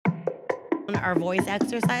our voice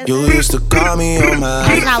exercises. You used to call me on my.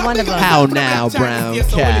 That's not one of them. How now, brown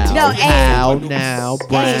cow? No, hey. How now,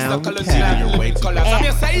 brown cow? You're way too loud. Hey,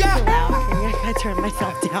 it's too loud. I gotta turn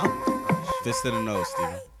myself down. Fist in the nose,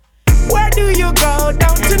 Steven. Where do you go?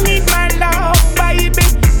 Don't you need my love, baby?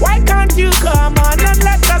 Why can't you come on and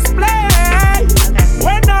let us play?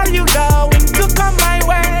 When are you going to come my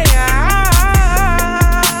way?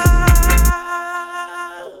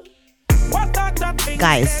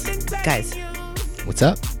 Guys, What's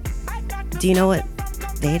up? do you know what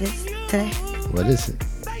day it is today? What is it?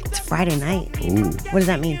 It's Friday night. Ooh, What does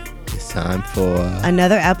that mean? it's time for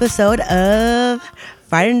Another episode of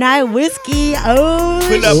Friday Night Whiskey. Oh,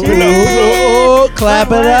 Pull up, shit. pull up, pull up.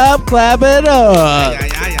 clap it up, clap it up.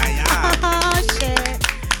 Oh,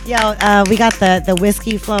 shit. Yo, we got the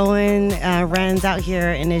whiskey flowing, Ren's out here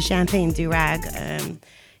in his champagne do-rag,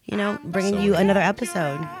 bringing you another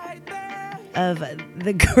episode of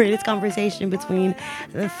the greatest conversation between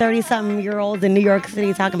the 30-something-year-olds in New York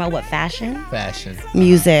City talking about what? Fashion? Fashion,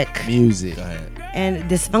 Music. music. And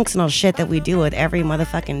dysfunctional shit that we deal with every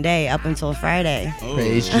motherfucking day up until Friday.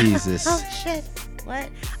 Praise Jesus. Oh, shit. What?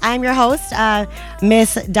 I'm your host,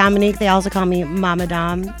 Miss Dominique. They also call me Mama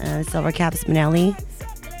Dom, Silver Cap Spinelli.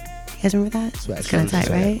 You guys remember that? Swag, It's kind of tight,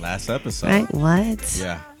 right? Last episode. Right? What?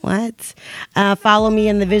 Yeah. What? Follow me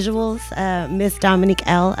in the visuals, Miss Dominique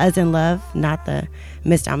L, as in love, not the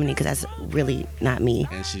Miss Dominique, because that's really not me.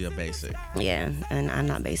 And she a basic. Yeah, and I'm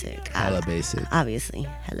not basic. Hella basic. Obviously.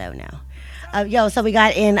 Hello now. So we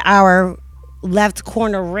got in our left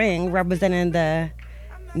corner ring representing the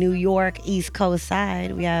New York East Coast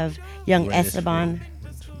side. We have young Where is Esteban.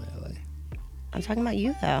 It's from LA. I'm talking about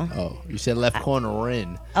you though. Oh, you said left corner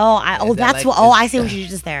rin. Oh, Is that that's like- what. Oh, I see what you did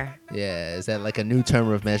just there. Yeah, is that like a new term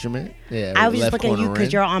of measurement? Yeah. I was just left looking at you corner because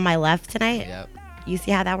rin. you're on my left tonight. Yep. You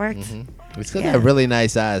see how that works? It's because Yeah. they have really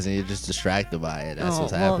nice eyes and you're just distracted by it. That's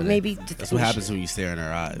what's well, happening. maybe That's what happens when you stare in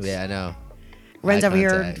her eyes. Yeah, I know. Ren's Eye over here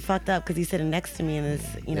contact. fucked up because he's sitting next to me in this,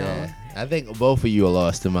 Yeah. I think both of you are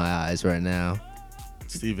lost in my eyes right now.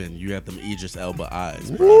 Steven, you have them Idris Elba eyes,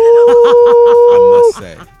 bro. I must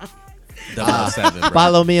say. 007, bro.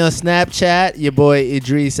 Follow me on Snapchat, your boy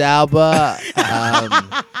Idris Alba,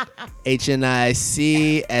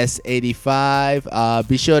 HNIC S85.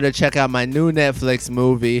 Be sure to check out my new Netflix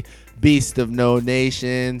movie, Beast of No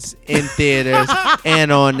Nations, in theaters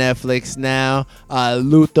and on Netflix now.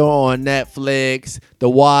 Luther on Netflix, The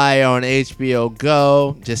Wire on HBO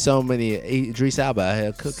Go. Just so many. Idris Alba out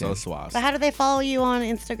here cooking. So suave. But how do they follow you on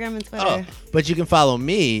Instagram and Twitter? Oh, but you can follow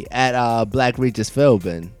me at Black Regis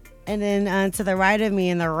Philbin. And then to the right of me,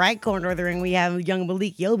 in the right corner of the ring, we have young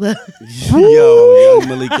Malik Yoba. Yo, young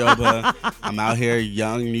Malik Yoba. I'm out here,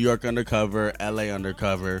 young New York undercover, LA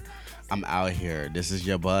undercover. I'm out here. This is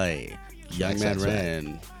your boy, Young Man That's right.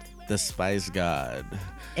 Ren, the Spice God,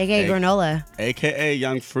 AKA Hey. Granola. aka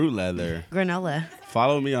Young Fruit Leather. Granola.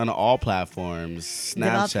 Follow me on all platforms: Give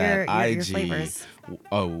out Snapchat, your IG. flavors.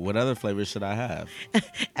 Oh, what other flavors should I have?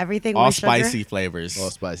 Everything All with sugar. spicy flavors. All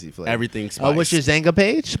spicy flavor. Everything spicy. Oh, what's your Zanga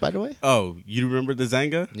page, by the way? Oh, you remember the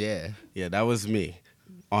Zanga? Yeah. Yeah, that was me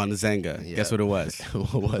on the Zanga. Yeah. Guess what it was?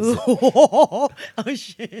 What was it? Oh,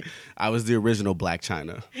 shit. I was the original Black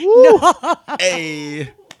China. No.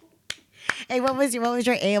 Hey, Hey, what was your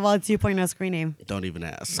AOL 2.0 screen name? don't even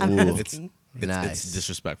ask. I'm It's, asking. Nice. it's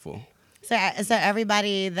disrespectful. So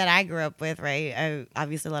everybody that I grew up with, right?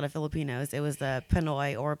 Obviously, a lot of Filipinos. It was the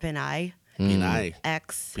Pinoy or Pinay. Pinay.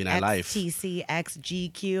 X. Pinay life. XTC,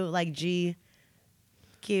 XGQ, like G,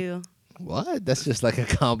 Q. What? That's just like a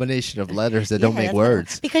combination of letters that don't Yeah, make that's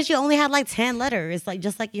words. Because you only had like 10 letters, like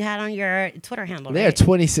just like you had on your Twitter handle. There are right?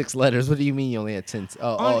 26 letters. What do you mean you only had 10?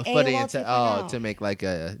 On For the AOL to make like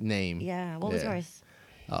a name. Yeah. What was Yeah. yours?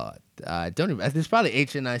 I don't even. It's probably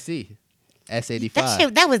HNIC S85. That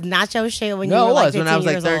shit. That was nacho shit when no, you were it like was 15 when I was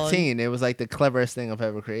like years old. 13. It was like the cleverest thing I've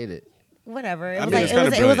ever created. Whatever. It I was mean, like it's it kinda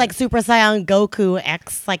was brilliant. like Super Saiyan Goku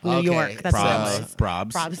X like New Okay, York. That's what it Probs. was.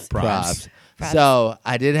 Probs. Probs. Props. Props. So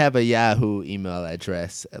I did have a Yahoo email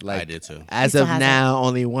address. Like I did too. As still of has now,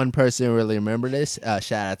 only one person really remember this.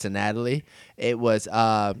 Shout out to Natalie. It was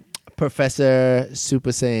Professor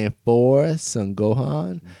Super Saiyan 4 Son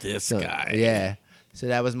Gohan. This So, guy. Yeah. So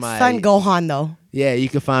that was my Son Gohan though. Yeah, you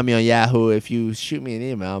can find me on Yahoo. If you shoot me an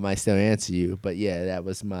email, I might still answer you. But yeah, that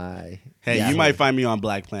was my. Hey, Yahoo. you might find me on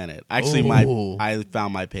Black Planet. Actually, Ooh. I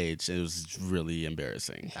found my page. It was really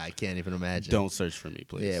embarrassing. I can't even imagine. Don't search for me,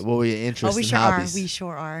 please. Yeah, what were your Oh, interests we and sure hobbies? are. We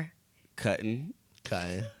sure are. Cutting.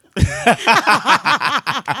 Kyle.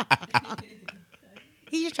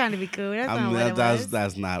 He's just trying to be cool. That's not what it was.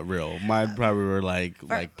 That's not real. Mine probably were like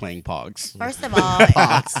playing Pogs. First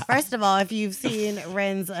of all, if you've seen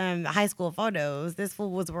Ren's high school photos, this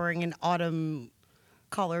fool was wearing an autumn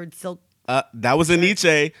colored silk. That was a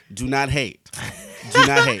Nietzsche. Do not hate. Do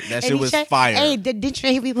not hate. That shit was fire. Hey, didn't you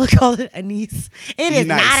hear people call it anise? It is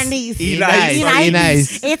not anise.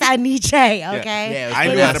 Nice. It's a Nietzsche, okay? Yeah, I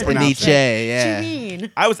knew how to pronounce Nietzsche. Yeah. What you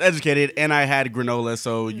mean? I was educated and I had granola,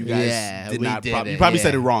 so you guys did not. You probably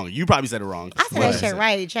said it wrong. You probably said it wrong. I said that shit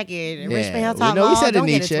right. Check it. Richmond Hilltop No, we Mall. said Don't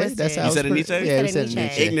Nietzsche. get it That's how You said a Nietzsche? Yeah, we said said Nietzsche.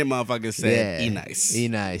 Nietzsche. Ignorant motherfuckers said E-nice.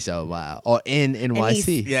 E-nice. Oh, wow. Or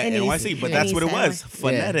NYC. Yeah, NYC. But that's what it was. Yeah.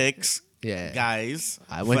 Phonetics. Yeah. Guys.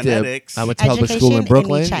 I went phonetics. to public school in Education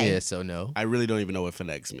Brooklyn. and Nietzsche. Yeah, so no. I really don't even know what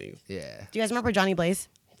phonetics means. Yeah. Do you guys remember Johnny Blaze?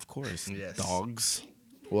 Of course. Yes. Dogs.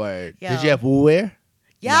 Word. Yo. Did you have Wu wear?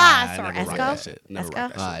 Yeah, I sorry. never rocked that Esco. shit. Never Esco?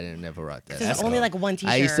 rocked that I shit. didn't never rock that. There's only like one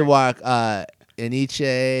T-shirt. I used to rock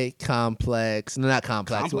Nietzsche, Complex. No, not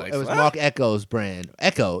Complex. Complex, It was what? Mark Echo's brand.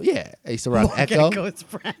 Echo, yeah. I used to rock Echo.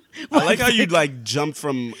 I like how you like jumped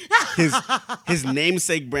from his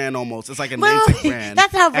namesake brand almost. It's like a namesake brand.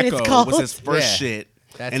 That's how it's Echo called. was his first Yeah. shit.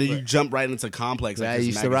 That's And then you what- jump right into Complex. Like I this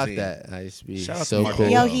used to rock magazine. that. I used to be Shout out to so Mark cool.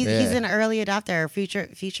 Echo. Yo, he's Yeah. an early adopter,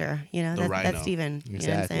 future. You know, The that's rhino. Steven. You know what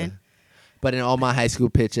I'm Exactly. saying? But in all my high school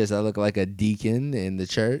pictures, I look like a deacon in the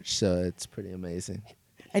church, so it's pretty amazing.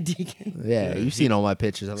 A deacon. Yeah, you've seen all my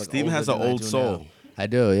pictures. I look Steven older has an than I old do soul. now. I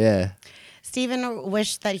do, yeah. Steven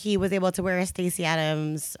wished that he was able to wear a Stacey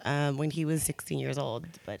Adams when he was 16 years old,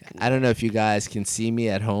 but I don't know if you guys can see me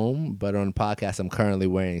at home, but on the podcast, I'm currently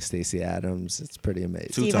wearing Stacey Adams. It's pretty amazing.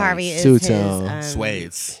 Two Steve tones. Harvey is Two-tone. his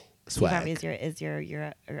Suedes. Steve Harvey Swag. is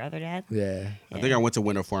your other dad. Yeah. I think I went to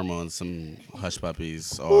Winter Formal on some Hush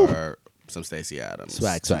Puppies or some Stacey Adams.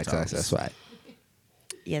 Swag. Sometimes.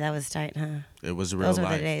 Yeah, that was tight, huh? It was real Those were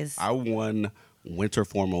the life. days. I won Winter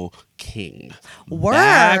Formal King. Word.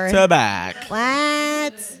 Back to back.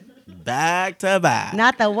 What? Back to back.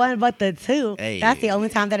 Not the one, but the two. Hey. That's the only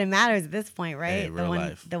time that it matters at this point, right? Hey, the real one,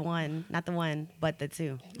 life. the one, not the one, but the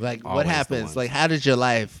two. Like, Always what the happens? ones. Like, how did your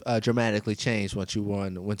life dramatically change once you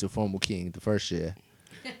won Winter Formal King the first year?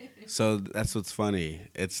 So that's what's funny.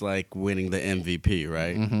 It's like winning the MVP,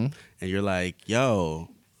 right? Mm-hmm. And you're like, yo,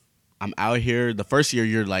 I'm out here. The first year,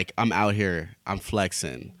 you're like, I'm out here. I'm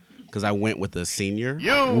flexing. Because I went with a senior.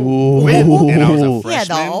 Ooh. And I was a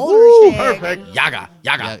freshman. Yeah, the older shit. Yaga.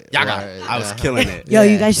 Right, I was yeah. killing it. Yo,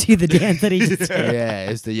 Yeah. you guys see the dance that he just did? Yeah,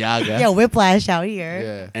 it's the Yaga. Yo, whiplash out here.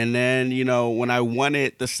 Yeah. And then, you know, when I won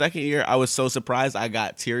it the second year, I was so surprised. I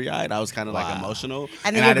got teary-eyed. I was kind of like emotional.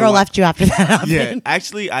 And then I your didn't girl want- left you after that happened. Yeah,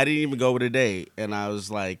 actually, I didn't even go with a date. And I was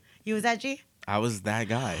like, You was that G? I was that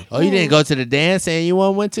guy. Oh, you didn't go to the dance and you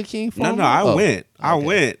won Winter King No, Formal? I Oh, went. I okay.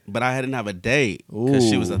 went. But I didn't have a date because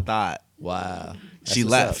she was a Ooh. thought. Wow. That's She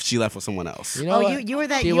what's left. up. She left with someone else. You know Oh, what? you were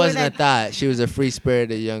that. She you wasn't were a that. thought. She was a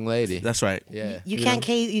free-spirited young lady. That's right. Yeah. You can't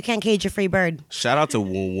cage your free bird. Shout out to You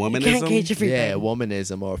can't cage womanism. your free Yeah, bird.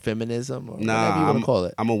 womanism or feminism or Nah, whatever you want to call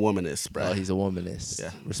it. I'm a womanist, bro. Oh, he's a womanist.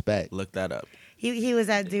 Yeah. Respect. Look that up. He was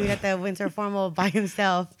that dude at the Winter Formal by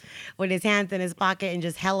himself with his hands in his pocket and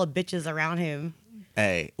just hella bitches around him.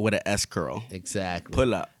 Hey, with an S curl. Exactly.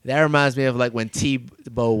 Pull up. That reminds me of like when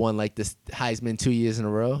Tebow won like this Heisman 2 years in a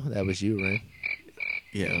row. That was you, right?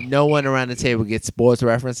 Yeah. No one around the table gets sports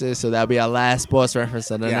references, so that'll be our last sports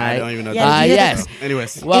reference of the Yeah, night. I don't even know. Yeah, that. you Yes.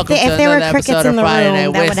 Anyways. Welcome if to there were another crickets episode in of the Friday room,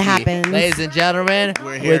 Night that would've Whiskey. happened. Ladies and gentlemen,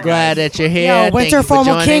 We're here, glad guys. that you're here. Yo, Thank Winter you for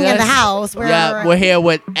Formal joining King in the us. house. Yeah, we're here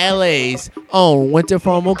with LA's own Winter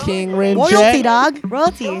Formal King Rim royalty, Jet. dog.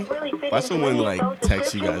 Royalty. Why someone like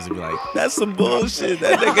text you guys and be like, that's some bullshit.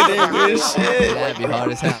 That nigga didn't win shit. That'd be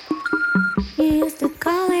hard as hell. You used to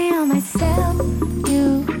call me on myself.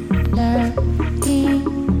 You dirty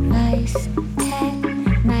lies.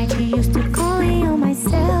 Night you used to call me on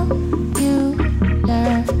myself. You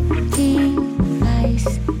dirty lies.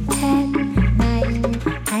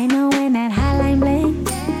 Night. I know when that hotline bling,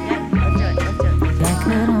 that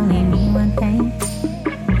could only mean one thing.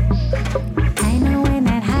 I know when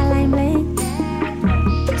that hotline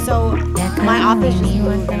bling. So that could my only office just mean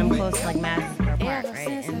one moved and I'm thing. close to like Madison Square Park, right?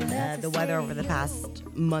 And the weather over the past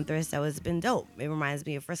month or so has been dope. It reminds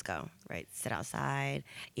me of Frisco, right? Sit outside,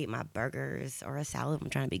 eat my burgers or a salad. I'm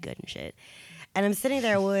trying to be good and shit. And I'm sitting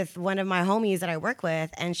there with one of my homies that I work with,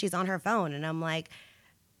 and she's on her phone, and I'm like,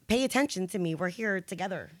 pay attention to me. We're here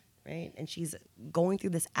together, right? And she's going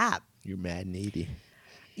through this app. You're mad needy.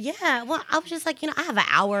 Yeah, well, I was just like, I have an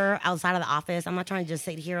hour outside of the office. I'm not trying to just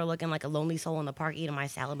sit here looking like a lonely soul in the park eating my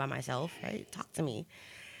salad by myself, right? Talk to me.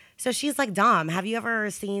 So she's like, Dom, have you ever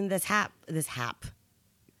seen this hap?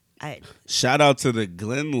 Shout out to the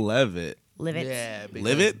Glenn Levitt Live it. Yeah, because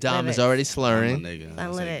Live it? Dom Live is it. already I'm a slurring. nigga. I I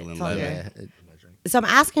live say it. Glenn Told you. Levitt. Yeah. So I'm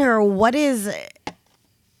asking her, what are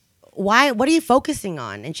you focusing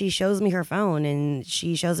on? And she shows me her phone, and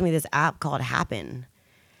she shows me this app called Happen.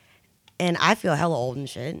 And I feel hella old and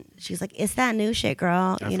shit. She's like, it's that new shit,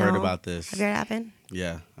 girl. I've you heard know? about this. Have you heard of Happen?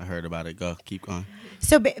 Yeah, I heard about it. Go, keep going.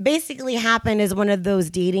 So basically, Happen is one of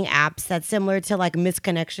those dating apps that's similar to like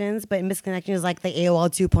Misconnections, but Misconnections is like the AOL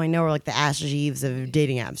 2.0 or like the Ash Jeeves of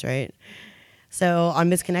dating apps, right? So on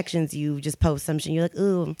Misconnections, you just post something. You're like,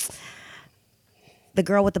 ooh, the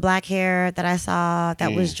girl with the black hair that I saw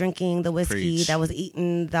that was drinking the whiskey, Preach. that was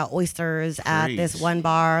eating the oysters at this Preach. one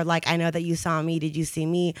bar. Like, I know that you saw me. Did you see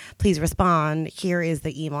me? Please respond. Here is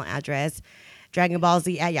the email address.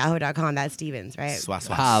 DragonBallZ@yahoo.com. That's Stevens, right? Swat,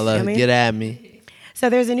 swat. Holla, You know what I mean? get at me. So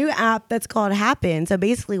there's a new app that's called Happen. So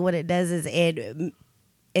basically what it does is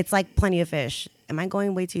it's like Plenty of Fish. Am I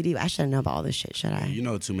going way too deep? I should know about all this shit, should I? You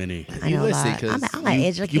know too many. I You know a listen, lot. 'cause I'm an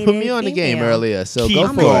educated you put me on the game female. earlier, so Keep go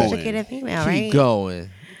I'm for an going. it. educated female, Keep right? going.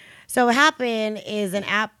 So Happen is an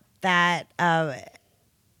app that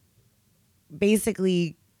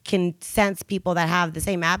basically can sense people that have the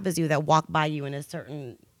same app as you that walk by you in a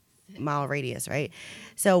certain mile radius, right?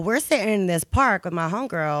 So we're sitting in this park with my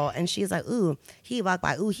homegirl, and she's like, ooh, he walked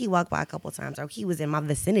by. Ooh, he walked by a couple times, or he was in my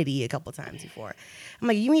vicinity a couple times before. I'm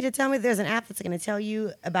like, you mean to tell me there's an app that's going to tell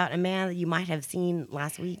you about a man that you might have seen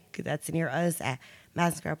last week that's near us at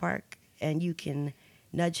Madison Square Park, and you can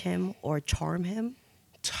nudge him or charm him,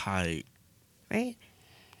 Tight. right?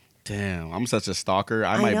 Damn, I'm such a stalker.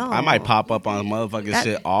 I know. might pop up on motherfucking That-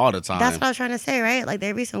 shit all the time. That's what I was trying to say, right? Like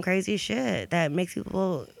there be some crazy shit that makes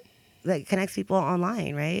people, that connects people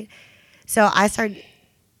online, right? So I started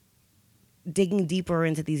digging deeper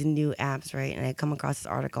into these new apps, right? And I come across this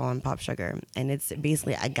article on Pop Sugar, and it's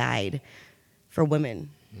basically a guide for women.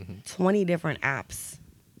 20 different apps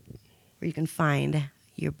where you can find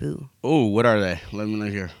your boo. Oh, what are they? Let me know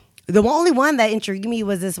here. The only one that intrigued me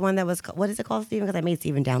was this one that was, what is it called, Steven? Because I made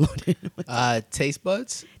Steven download it. Taste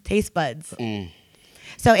buds. Taste Buds. Mm.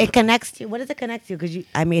 So it connects to, what does it connect to? Because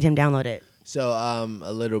I made him download it. So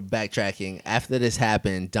a little backtracking. After this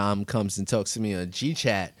happened, Dom comes and talks to me on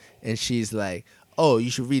GChat, and she's like, "Oh, you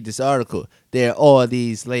should read this article. There are all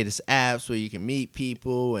these latest apps where you can meet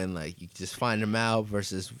people and like you can just find them out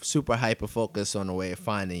versus super hyper focus on the way of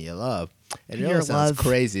finding your love." And it Your all sounds love.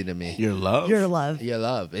 crazy to me. Your love? Your love. Your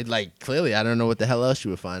love. It like clearly I don't know what the hell else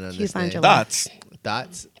you would find on You this find thing. your love. Dots.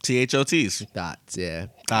 Dots. THOTs. Dots. Yeah.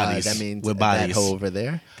 Dotties That means with that bodies. hoe over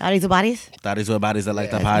there. Bodies with bodies? Dotties with bodies that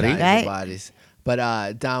like Yeah, the potty. bodies with Right. bodies.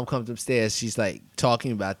 But Dom comes upstairs. She's like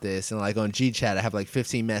talking about this, and like on GChat, I have like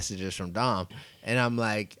 15 messages from Dom, and I'm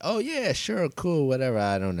like, "Oh yeah, sure, cool, whatever.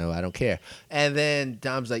 I don't know, I don't care." And then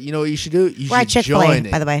Dom's like, "You know what you should do? You We're at should Chick-fil-A, join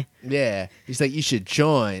it." by the way. Yeah, he's like, "You should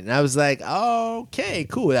join." And I was like, oh, "Okay,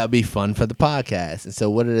 cool. That'll be fun for the podcast." And so,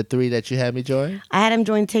 what are the 3 that you had me join? I had him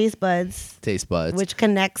join Taste Buds, Taste buds, which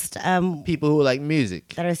connects people who like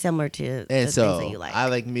music. that are similar to the And things so that you like. I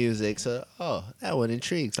like music, so that one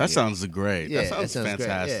intrigues me. That sounds great. Yeah, that sounds that sounds great,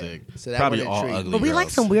 fantastic. yeah. So that Probably would all intrigue me. ugly but we like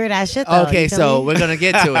girls. some weird ass shit though. Okay, you feel so me? we're gonna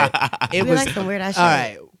get to it. It We was like some weird ass all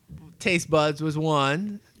shit. right. Taste buds was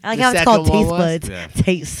one. I like The how it's second called one Taste was- Buds. Yeah.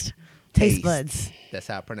 Taste. Taste Buds. That's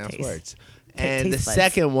how I pronounce Taste. words. Ta- And the taste buds.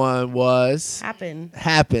 second one was Happen.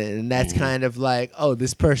 happen, and that's kind of like, oh,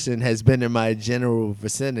 this person has been in my general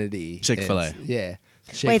vicinity. Chick-fil-A. And- Yeah.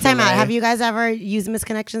 Wait, time out. Chick-fil-A. Have you guys ever used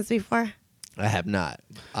Misconnections before? I have not.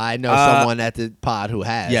 I know someone at the pod who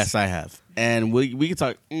has. Yes, I have. And we can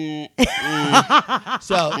talk.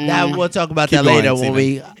 So that we'll talk about Keep that going, later when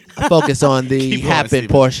we Steven. focus on the Keep going, happen Steven.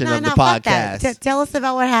 portion No, of the no, fuck that. podcast. Tell us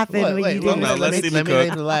about what happened when you well, did no, it. let's Stephen Cook.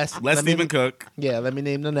 name the last. Let's let me- Stephen Cook. Yeah, let me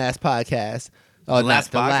name the last podcast. Oh, The not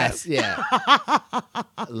last the podcast? last. Yeah.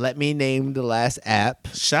 Let me name the last app.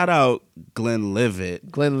 Shout out Glenn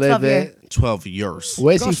Livet. Glenn 12 year. Livet. 12 years.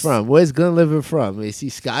 Where's he from? Where's Glenn Livet from? Is he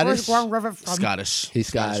Scottish? Where's Grand River from? Scottish. He's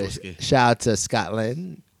Scottish. whiskey. Shout out to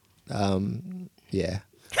Scotland. Yeah.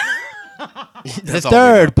 The That's all we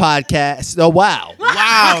third podcast. Oh wow. know.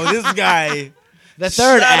 Wow, this guy. The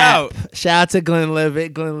third Shout app. out. Shout out to Glenn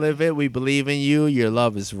Livet. Glenn Livet, we believe in you. Your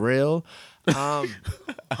love is real.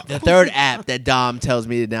 The third app that Dom tells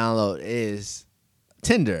me to download is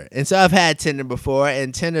Tinder. And so I've had Tinder before,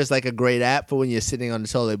 and Tinder's like a great app for when you're sitting on the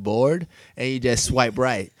toilet bored and you just swipe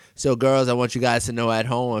right. So girls, I want you guys to know at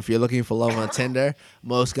home, if you're looking for love on Tinder,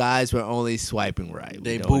 most guys were only swiping right. We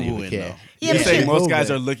They don't even boo-booing, care. though. Yeah, You but say shit. most guys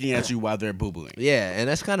Boo-booing. are looking at you while they're boo-booing. Yeah, and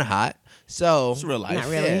that's kind of hot. So It's real life. Not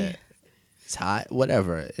really. yeah, it's hot,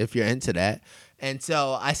 whatever, if you're into that. And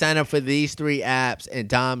so I signed up for these 3 apps, and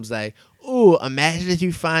Dom's like, ooh, ooh, imagine if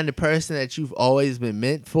you find the person that you've always been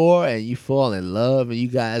meant for, and you fall in love, and you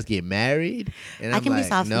guys get married. And I I'm can be like,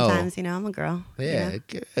 soft no. sometimes, you know. I'm a girl. you Yeah,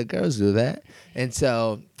 know? girls do that. And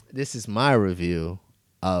so this is my review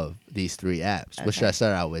of these 3 apps. What should I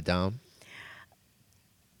start out with, Dom?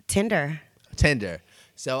 Tinder. Tinder.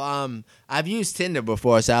 So I've used Tinder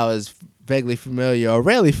before, so I was vaguely familiar or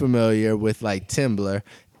rarely familiar with like Tumblr.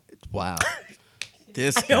 Wow.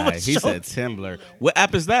 This guy, he said Tumblr. What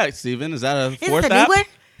app is that, Steven? Is that a Is fourth it the app? new one?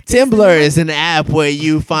 Tumblr is an app where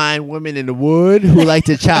you find women in the wood who like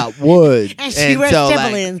to chop wood. And she wears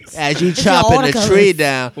Timberlands. as you It's chopping all the the tree colors.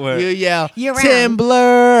 down, Word. you yell, Year round.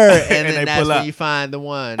 Tumblr. And And then they that's pull when up. you find the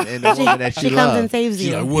one and the woman that She you comes love. and saves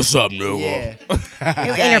you. What's up, nigga?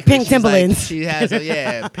 Yeah. in her pink She's like- Timberlands. she has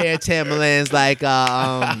a pair of Timberlands like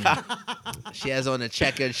she has on a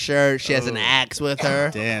checkered shirt. She has an axe with her.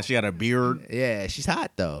 Damn, she got a beard. Yeah, she's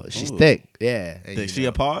hot though. She's Ooh. thick. Yeah. And Is you she a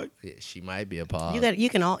know, pog? yeah, she might be a pog.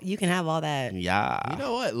 You can have all that. Yeah. You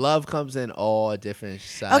know what? Love comes in all different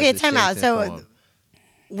sizes. Okay, time out. shapes, So and forms.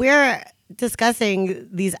 we're discussing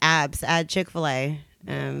these apps at Chick-fil-A,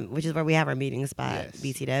 which is where we have our meeting spot. Yes.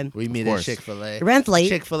 BT did. We meet at course. Chick-fil-A. Rent's late.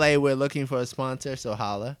 Chick-fil-A, we're looking for a sponsor, so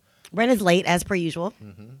holla. Rent is late as per usual,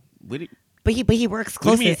 What do you, but he works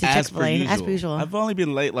what do you closest mean to as per Chick-fil-A usual? as per usual. I've only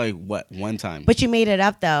been late like one time. But you made it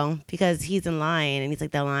up though because he's in line and he's like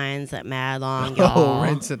the line's like mad long, Oh, y'all.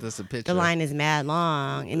 Ren sent us a picture. The line is mad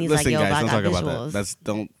long, and he's Listen, like, "Yo, guys, but I don't got talk visuals." about that.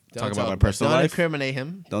 Don't Don't talk about my personal don't life. incriminate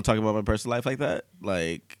him. Don't talk about my personal life like that.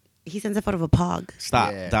 Like, He sends a photo of a pog.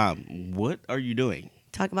 stop, Yeah. Dom. What are you doing?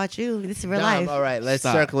 Talk about you. This is real Dom, life. all right, let's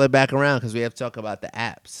Stop. circle it back around because we have to talk about the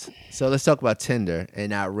apps. So let's talk about Tinder and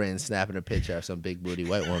not Ren snapping a picture of some big booty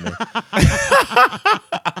white woman.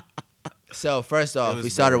 So first off, was we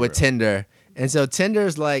started very with real. Tinder. And so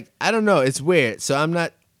Tinder's like, I don't know, it's weird. So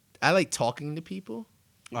I like talking to people.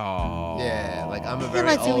 Oh, Yeah, like I'm a He very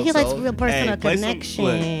likes old he likes soul. real personal play some- connection.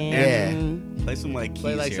 look, Yeah. play some like keys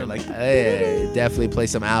Play like here, some, like yeah, definitely play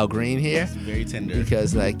some Al Green here. very tender.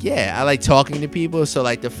 Because like yeah, I like talking to people. So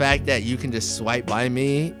like the fact that you can just swipe by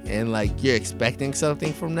me and like you're expecting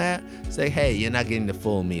something from that, it's like hey, you're not getting the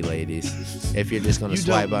full me, ladies. If you're just gonna You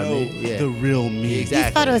swipe don't by know me, yeah, the real me. These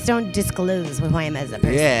exactly. photos don't disclose who I am as a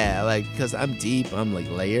person. Yeah, like because I'm deep, I'm like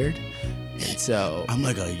layered, and so I'm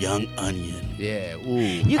like a young onion. yeah, ooh.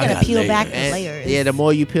 You I gotta got peel back layers. the And, layers. yeah, the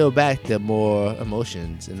more you peel back, the more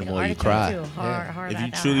emotions and the more you Artichoke, cry. too. Hard, Yeah. hard If you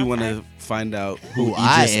at that truly want outside. to find out who Who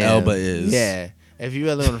I Idris am, Elba is, yeah. If you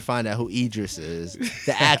really want to find out who Idris is,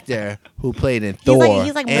 the actor who played in He's Thor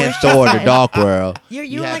like and Morris Thor: The Chestnut. Dark World, You're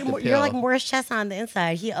you have to you're like peel. Morris Chestnut on the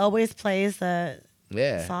inside. He always plays the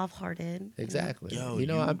Yeah, soft-hearted. exactly. Yo, you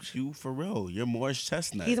know, I'm for real. You're Morris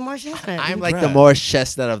Chestnut. He's Morris Chestnut. I'm And like the Bruh. Morris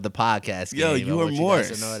Chestnut of the podcast. Yo, game. you I are want Morris.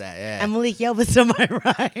 guys to know that. Yeah. Malik Yoba's to my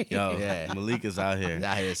right. Yo, Yeah. Malik is out here.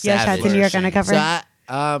 Out here Yeah, shout out savage. to New York Undercover.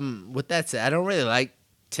 So with that said, I don't really like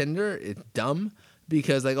Tinder. It's dumb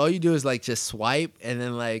because like all you do is like just swipe and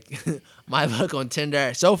then like my luck on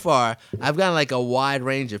Tinder so far, I've gotten like a wide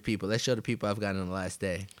range of people. Let's show the people I've gotten on the last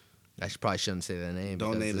day. Probably shouldn't say their name.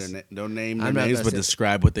 Don't because name it's- don't name their I'm not names, gonna but say-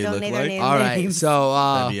 describe what they Don't look name their like. names. All right, names. so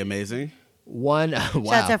That'd be amazing. one Shout out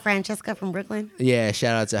wow, to Francesca from Brooklyn. yeah,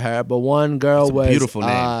 shout out to her. But one girl It's a was beautiful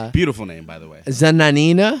name. Beautiful name, by the way.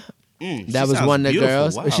 Zananina. Mm, That she was sounds one of the beautiful.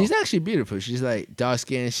 girls. Wow. She's actually beautiful. She's like dark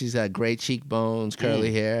skinned. She's got great cheekbones,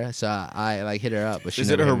 curly hair. So I like hit her up. But she Is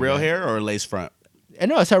it never her hit me real back. hair or lace front? And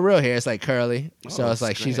no, it's her real hair. It's like curly. So Oh, it's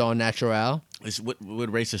like that's she's great. all natural.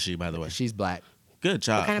 What race is she, by the way? She's black. Good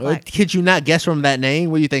job. kind of black? Could you not guess from that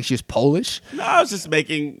name? What do you think? She's Polish? No, I was just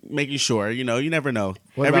making sure. You know, you never know.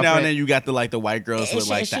 What Every about now Fran- and then you got the white girls with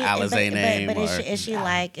like the Alizé name. But or, is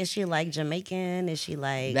she like Jamaican? Is she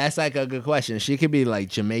like? That's like a good question. She could be like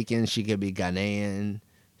Jamaican. She could be Ghanaian.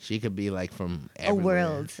 She could be like from a everywhere.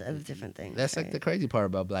 world of different things. That's like right? the crazy part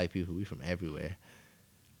about black people. We from everywhere.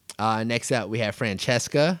 Next up, we have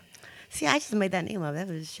Francesca. See, I just made that name up. That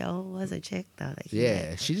was a chick though. That he Yeah,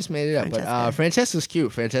 met. she just made it up. But Francesca. Francesca's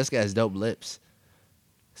cute. Francesca has dope lips.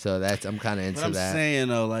 So I'm kind of into but I'm that. saying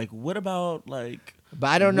though, like, what about like? But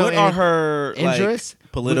I don't know. What are her interests?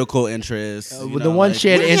 Like, political interests? you the know, one like,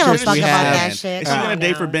 shared what is she interest gonna we do? have- that shit. Is she Come gonna on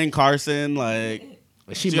date now. for Ben Carson? Like,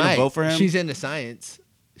 She She gonna might vote for him? She's into science.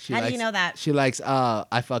 She How do likes, you know that? She likes.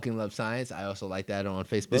 I fucking love science. I also like that on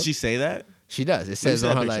Facebook. did she say that? She does. It Let me says see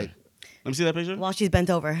on that her picture. like. Let me see that picture. While she's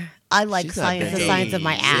bent over, I like She's not science. The bent science of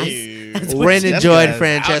my ass. Ew. Ren Jessica's enjoyed out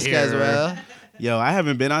Francesca as here. well. Yo, I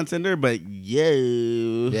haven't been on Tinder, but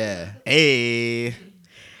yo, Yeah. hey,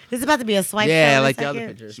 This is about to be a swipe. Yeah, show in a like the other second.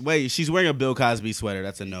 pictures. Wait, she's wearing a Bill Cosby sweater.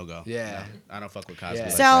 That's a no-go. Yeah. I don't fuck with Cosby. Yeah.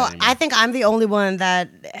 like So that anymore. I think I'm the only one that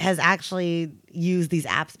has actually used these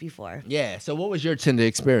apps before. Yeah. So what was your Tinder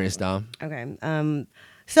experience, Dom? Okay.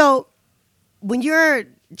 So when you're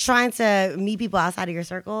trying to meet people outside of your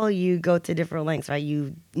circle, you go to different lengths, right?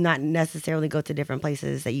 You not necessarily go to different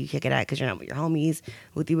places that you kick it at because you're not with your homies.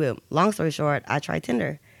 Woo. Long story short, I tried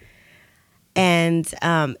Tinder, and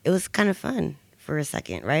it was kind of fun for a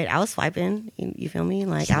second, right? I was swiping, you feel me?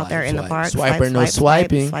 Like out there in the Swipe. park. Swiper, no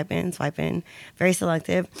swiping. Swiping. Very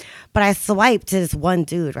selective. But I swiped to this one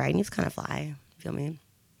dude, right? And he was kind of fly, you feel me?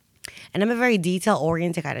 And I'm a very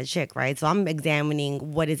detail-oriented kind of chick, right? So I'm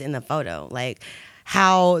examining what is in the photo. Like,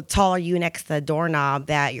 how tall are you next to the doorknob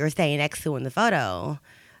that you're staying next to in the photo?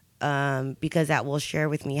 Because that will share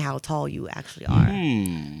with me how tall you actually are.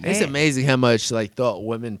 It's Right? amazing how much like thought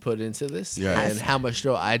women put into this, Yes. and how much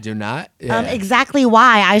thought I do not. Yeah. Exactly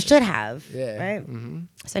why I should have. Yeah. Right?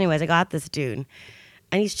 So anyways, I got this dude.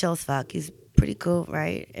 And he's chill as fuck. He's pretty cool,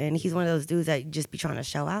 right? And he's one of those dudes that just be trying to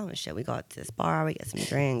show out and shit. We go out to this bar, we get some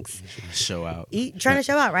drinks. show out. He trying to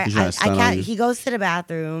show out, right? He's trying to stun on you. He goes to the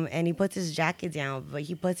bathroom and he puts his jacket down, but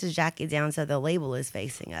he puts his jacket down so the label is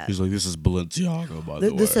facing up. He's like, this is Balenciaga, by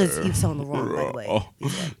the way. This is Yves Saint Laurent, by the way. Oh.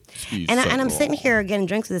 And I'm sitting here getting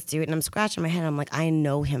drinks with this dude, and I'm scratching my head. I'm like, I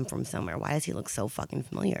know him from somewhere. Why does he look so fucking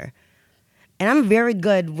familiar? And I'm very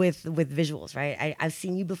good with visuals, right? I've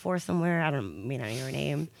seen you before somewhere. I may not know your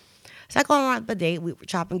name. So I go on the date. We were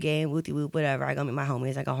chopping game, wooty whoop, whatever. I go meet my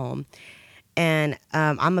homies. I go home. And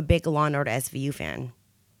I'm a big Law & Order SVU fan.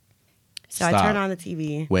 So Stop. I turn on the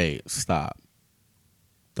TV. Wait, stop.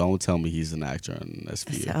 Don't tell me he's an actor on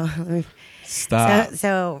SVU. So let me Stop.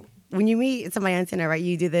 So when you meet somebody on Tinder, right,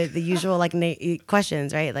 you do the usual like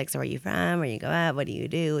questions, right? Like, so where you from? Where you go at? What do you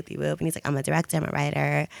do? Whoopty whoop. And he's like, I'm a director. I'm a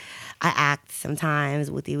writer. I act sometimes.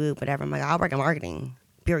 Whoopty whoop. Whatever. I'm like, I'll work in marketing.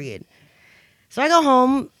 Period. So I go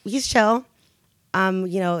home. He's chill.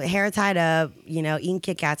 Hair tied up. Eating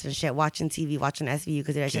Kit Kats and shit. Watching TV. Watching SVU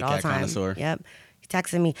because they do that shit Kit all the Kat time. connoisseur. Yep. He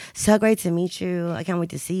texted me, so great to meet you. I can't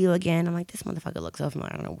wait to see you again. I'm like, this motherfucker looks so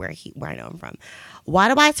familiar. I don't know where I know him from. Why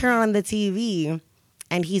do I turn on the TV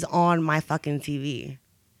and he's on my fucking TV?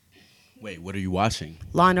 Wait, what are you watching?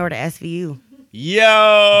 Law & Order SVU.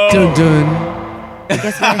 Yo! Dun dun.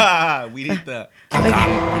 Guess what? We need the...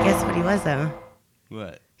 I guess what he was though.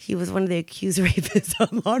 What? He was one of the accused rapists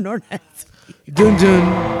on Law & Order SVU. Dun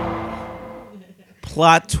dun.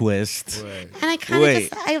 Plot twist. And I kind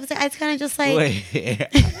Wait. of just like,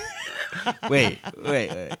 Wait.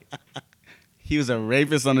 wait. He was a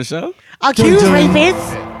rapist on the show? accused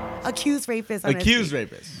rapist. Accused rapist. On Accused SVU.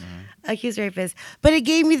 rapist. Accused rapist. But it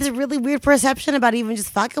gave me this really weird perception about even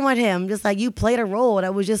just fucking with him. Just like you played a role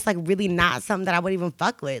that was just like really not something that I would even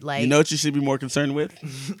fuck with. Like, You know what you should be more concerned with?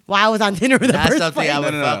 why I was on Tinder in the That's first something place. I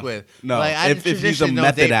would No. fuck with. No, Like, I if he's a traditionally don't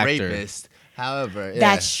method date actor. rapist. However, yeah.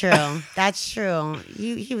 That's true. That's true.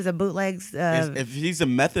 He was a bootlegs. If he's a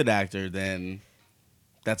method actor, then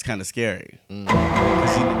that's kind of scary.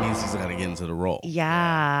 Because it means he's got to get into the role.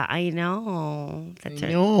 Yeah, I know. That's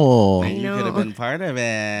right. No. I You know. could have been part of it.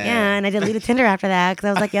 Yeah, and I deleted Tinder after that because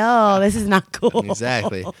I was like, yo, this is not cool.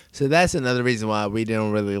 Exactly. So that's another reason why we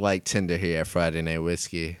don't really like Tinder here at Friday Night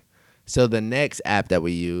Whiskey. So the next app that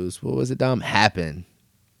we use, what was it, Dom? Happen.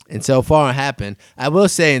 And so far on Happen, I will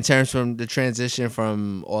say in terms from the transition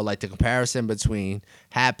from, or like the comparison between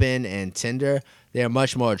Happen and Tinder, there are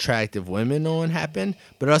much more attractive women on Happen.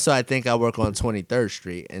 But also I think I work on 23rd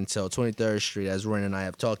Street. And so 23rd Street, as Ren and I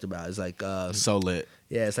have talked about, is like, So lit.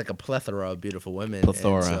 yeah, it's like a plethora of beautiful women.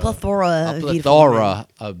 Plethora. And so- Plethora. a of beautiful women. plethora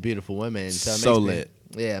of beautiful women. And so, it So makes me- lit.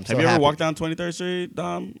 Yeah, I'm so Have you ever happy. walked down 23rd Street,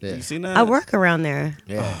 Dom? Yeah. You seen that? I work around there.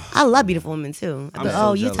 Yeah. I love beautiful women too. I'm But,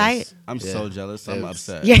 so you jealous. tight? I'm Yeah. so jealous. I'm It was-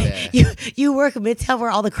 upset. Yeah, you work Midtown where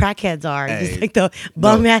all the crackheads are. Hey. Just like the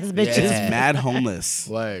bum ass It's bitches. Yeah. mad homeless.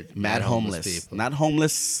 Word. Mad homeless. people. Not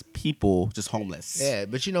homeless people, just homeless. Yeah,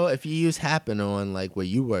 but if you use Happen on like where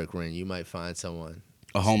you work, Ren, you might find someone.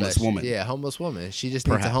 A homeless special. woman. Yeah, a homeless woman. She just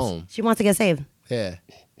needs a Perhaps. home. She wants to get saved. Yeah.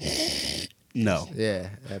 No. Yeah,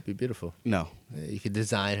 that'd be beautiful. No. Yeah, you could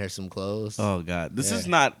design her some clothes. Oh God. This Yeah. is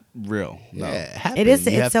not real. No. Yeah, Happen. It is.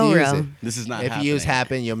 You It's have so to use real. it. This is not If happening. you use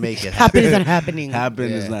Happen, you'll make it Happen happen. is not happening.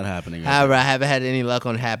 Happen is Yeah. not happening. Right However, now. I haven't had any luck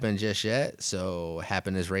on Happen just yet, so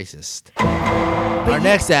Happen is racist. Our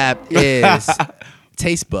next app is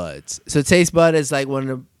Taste Buds. So Taste Bud is like one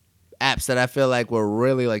of the apps that I feel like will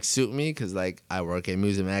really like suit me because like I work in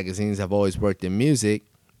music magazines. I've always worked in music,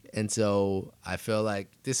 and so I feel like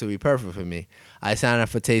this would be perfect for me. I signed up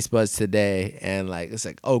for Taste Buds today, and like it's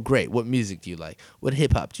like, oh great, what music do you like? What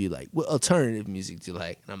hip hop do you like? What alternative music do you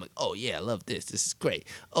like? And I'm like, oh yeah, I love this. This is great.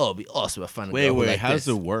 Oh, it'd be awesome. I find a girl who Wait, like how this.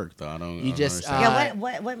 does it work though? I don't. You just, understand.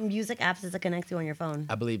 Yeah, what music apps does it connect to on your phone?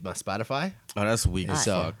 I believe my Spotify. Oh, that's weak as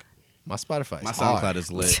So fuck. my Spotify. My is SoundCloud hard.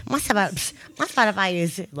 is lit. My Spotify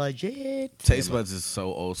is legit. Taste Buds is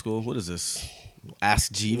so old school. What is this?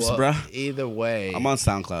 Ask Jeeves, Well, bruh. Either way, I'm on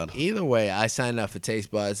SoundCloud. Either way, I signed up for Taste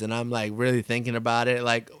Buds, and I'm like really thinking about it.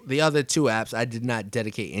 Like the other two apps, I did not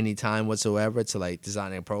dedicate any time whatsoever to like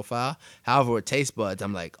designing a profile. However, with Taste Buds,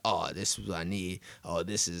 I'm like, oh, this is what I need. Oh,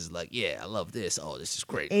 this is like, yeah, I love this. Oh, this is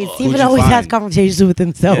great. Hey, Oh, Steven you always has find? conversations with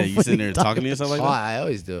himself. Yeah, you sitting there talking to yourself like oh, that? I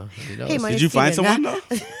always do. You know? Hey, my Did you find Steven, someone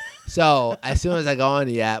though? So as soon as I go on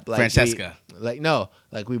the app, like Francesca.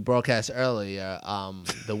 like we broadcast earlier,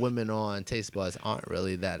 the women on Taste Buds aren't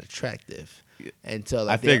really that attractive, and so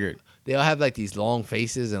like, I figured. they all have like these long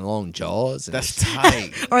faces and long jaws. And That's it's-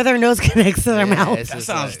 tight. Or their nose connects to their Yeah, mouth. it's That just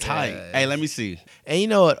sounds like, tight. yeah, Hey, let me see. And you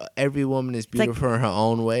know what? Every woman is like- beautiful in her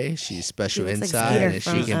own way. She's special She looks like inside, Skeeter and she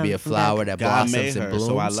from, can be a from flower Doug. that God blossoms made and her, blooms.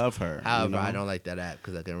 so I love her. you However, know? I don't like that app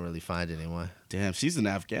because I couldn't really find anyone. Damn, she's in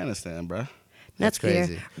Afghanistan, bruh. That's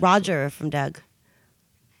crazy. crazy. Roger from Doug.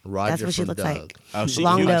 Roger That's what she from looks Doug. like. Oh, she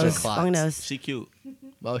Long cute. nose. Clocks. Long nose. She cute.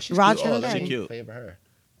 Oh, she's Roger cute. Oh, from let me Doug. She cute. favor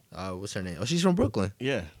her. What's her name? Oh, she's from Brooklyn.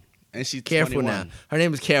 Yeah. And she's Careful 21. now. Her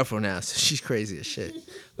name is Careful now, so she's crazy as shit.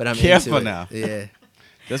 But I'm Careful into it. now. Yeah.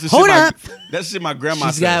 That's the Hold shit up. That's shit my grandma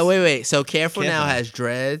She's says. got wait. So Careful now Careful. has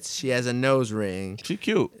dreads. She has a nose ring. She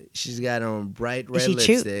cute. She's got on bright red she cute?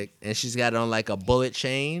 lipstick, and she's got on like a bullet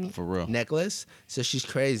chain For real. necklace. So she's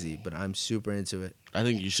crazy, but I'm super into it. I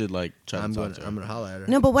think you should like try I'm to gonna talk to her. I'm gonna holler at her.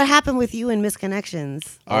 No, but what happened with you and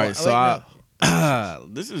Misconnections? All right, Oh, so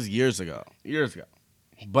wait, this is years ago.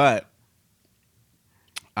 But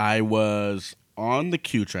I was on the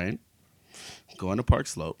Q train going to Park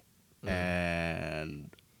Slope, and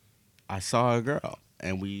I saw a girl,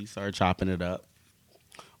 and we started chopping it up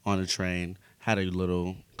on the train. Had a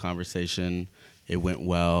little conversation. It went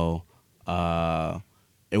well.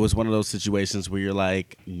 It was one of those situations where you're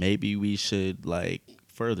like, maybe we should like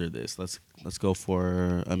further this. Let's go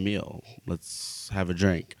for a meal. Let's have a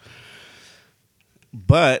drink.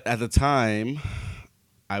 But at the time,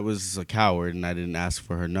 I was a coward and I didn't ask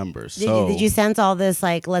for her number. Did you sense all this,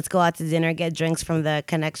 like, let's go out to dinner, get drinks from the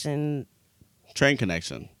connection? train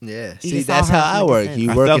connection. Yeah. You See, just saw that's her how I from a work. distance.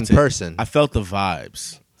 You I work felt in it. person. I felt the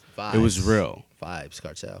vibes. It was Vibes. real. Vibes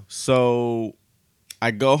cartel. So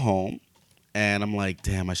I go home and I'm like,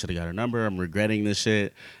 damn, I should have got her number. I'm regretting this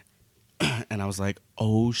shit. And I was like,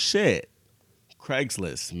 oh shit.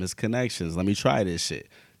 Craigslist, misconnections. Let me try this shit.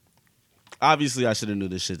 Obviously, I should have knew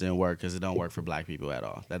this shit didn't work because it don't work for black people at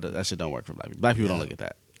all. That shit don't work for black people. Black people don't look at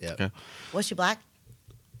that. Yeah. Okay. Was she black?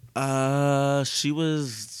 She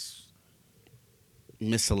was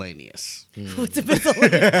miscellaneous. What's a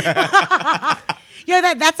miscellaneous?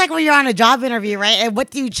 Yeah, that's like when you're on a job interview, right? And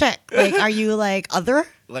what do you check? Like, are you like other?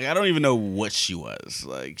 Like I don't even know what she was.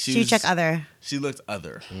 Like Do you check other? She looked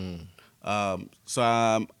other. So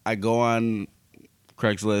I go on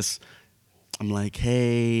Craigslist. I'm like,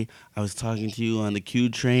 hey, I was talking to you on the Q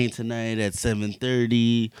train tonight at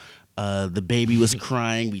 7:30. The baby was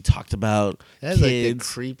crying. We talked about That's like the kids.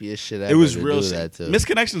 creepiest shit It ever was to real do shit. that to.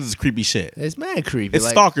 Misconnections is creepy shit. It's mad creepy. It's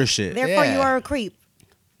like, stalker shit. Therefore, you Yeah. are a creep.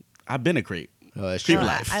 I've been a creep. Oh, that's Creep true.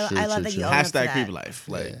 life. I love that you own up to Hashtag that. creep life.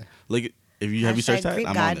 Like, Yeah. look, if you have you searched that, Creep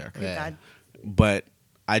I'm God. on there. Creep Yeah. God. But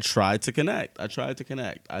I tried to connect.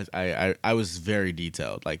 I was very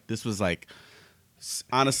detailed. Like this was like,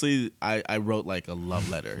 honestly, I wrote like a love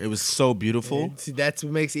letter. It was so beautiful. See, that's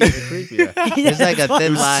what makes it even creepier. There's like a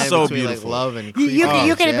thin was line so between beautiful. like love and You creepy.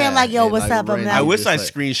 could have been like, yo, and, what's up? I'm random not- I wish just, I like,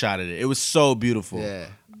 screenshotted it. It was so beautiful. Yeah.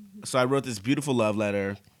 So I wrote this beautiful love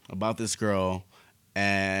letter about this girl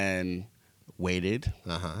and waited,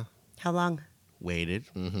 How long? waited,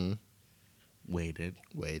 Mm-hmm. waited.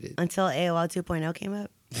 Waited. Until AOL 2.0 came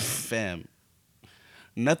up? Fam.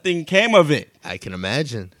 Nothing came of it. I can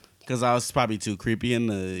imagine. Because I was probably too creepy in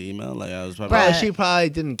the email. Like I was probably Bruh. Well, she probably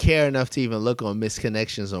didn't care enough to even look on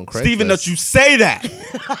misconnections on Craigslist. Steven, don't you say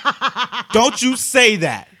that. Don't you say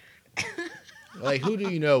that. Like, who do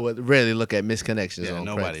you know would really look at misconnections Yeah, on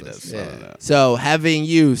nobody Craigslist? does. Yeah. No. So, having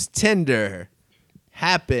used Tinder,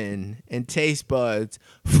 Happen, and Taste Buds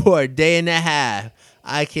for a day and a half,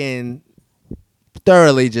 I can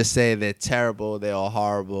thoroughly just say they're terrible. They're all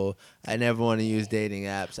horrible. I never want to use dating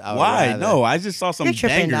apps. I would Why? rather- No, I just saw some You're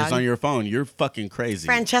tripping, bangers dog. on your phone. You're fucking crazy.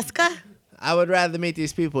 Francesca? I would rather meet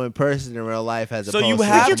these people in person in real life as So opposed you to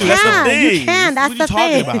have you to. That's the can. thing. You can. That's what the are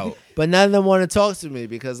you thing. talking about? But none of them want to talk to me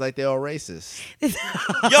because like they're all racist.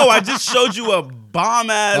 Yo, I just showed you a bomb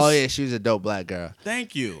ass. Oh yeah, she's a dope black girl.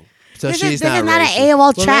 Thank you. So This is- she's this not is not an racist. AOL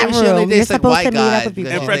Well, chat maybe she only room. dates, You're like, supposed white to meet up guys with people.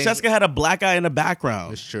 because And she Francesca had a black guy in the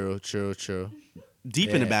background, It's true. deep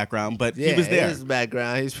in the background, but Yeah, he was there. his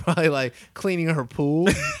background. He's probably like cleaning her pool.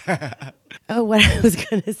 Oh, what I was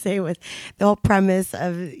gonna say was the whole premise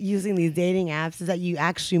of using these dating apps is that you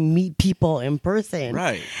actually meet people in person.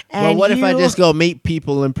 Right. And Well, what if I you- just go meet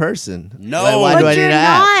people in person? No. Like, why But do I need you're an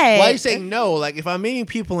app? not. Why are you saying no? Like, if I'm meeting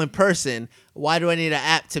people in person, why do I need an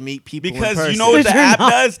app to meet people in Because person? you know what the Because you're app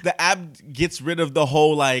not- does? The app gets rid of the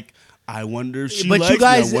whole like, I wonder if she but likes you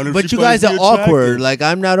guys, me. I wonder if but she you guys are finds me awkward. attractive. Like,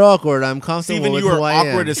 I'm not awkward. I'm comfortable Steven, with you are who I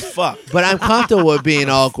awkward am. as fuck. But I'm comfortable with being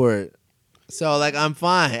awkward. So, like, I'm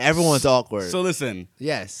fine. Everyone's awkward. So listen,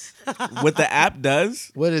 yes. what the app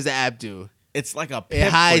does, What does the app do? it's like a It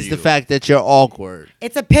pimp hides for the you. fact that you're awkward.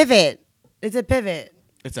 It's a pivot. It's a pivot.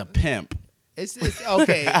 It's a pimp. It's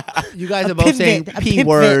okay. You guys A are both saying pivot, a P pivot.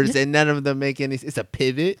 words and none of them make any. It's a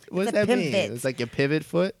pivot. What's It's a that mean? pivot. It's like your pivot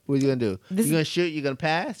foot. What are you gonna do? This- You gonna shoot? You gonna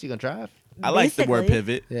pass? You gonna drive? I like the word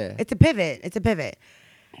Basically. pivot, Yeah. It's a pivot. It's a pivot.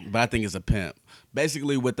 but I think it's a pimp.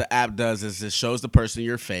 Basically, what the app does is it shows the person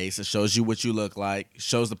your face, it shows you what you look like,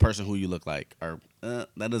 shows the person who you look like. Or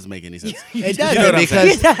that doesn't make any sense. It You know does what I'm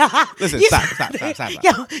because saying? Listen, stop.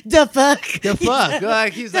 Yo, the fuck? the fuck.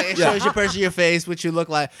 Like he's like it shows your person your face, what you look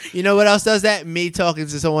like. You know what else does that? Me talking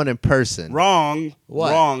to someone in person. Wrong.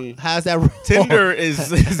 What? Wrong. How's that wrong? Tinder is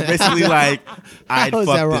basically like, I'd How is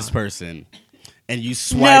that fuck wrong? this person. And you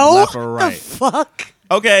swipe No. left or The right. fuck?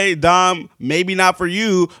 Okay, Dom, maybe not for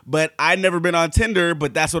you, but I've never been on Tinder,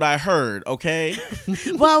 but that's what I heard, okay?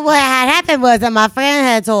 Well, what had happened was that my friend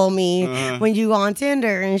had told me Uh-huh. when you go on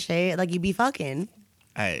Tinder and shit, like you be fucking.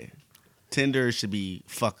 Hey, Tinder should be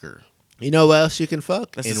fucker. You know what else you can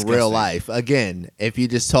fuck That's in disgusting. real life? Again, if you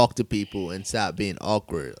just talk to people and stop being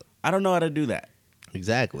awkward. I don't know how to do that.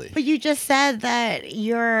 Exactly. But you just said that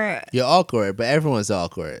you're. You're awkward, but everyone's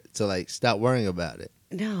awkward. So like, stop worrying about it.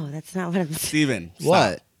 No, that's not what I'm saying. Steven, stop.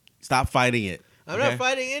 What? Stop fighting it. I'm okay? not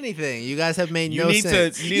fighting anything. You guys have made You no need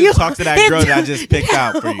sense. to you need to talk to that girl that I just picked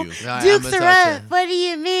out for you. All right, Dukes I'ma are talk to up. What do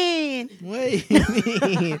you mean? What do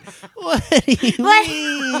you mean? What do you What?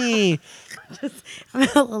 mean? I'm a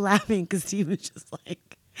little laughing because Steve was just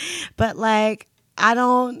like, but like, I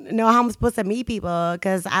don't know how I'm supposed to meet people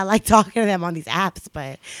because I like talking to them on these apps,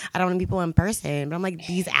 but I don't know people in person. But I'm like,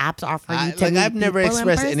 these apps are for you to Like meet I've never people in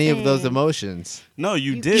expressed any of those person. emotions. No,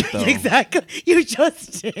 you did though. Exactly. You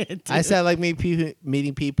just did. I said like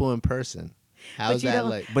meeting people in person. How's you that don't-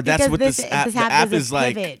 like? But that's because what this app, the app is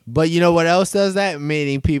like. pivot. But you know what else does that?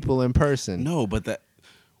 Meeting people in person. No, but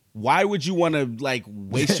why would you want to like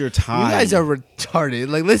waste your time? You guys are retarded.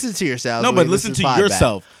 Like listen to yourselves. No, when but you listen to pod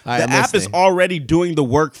yourself. back. All right, The I'm app is listening. already doing the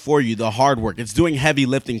work for you, the hard work. It's doing heavy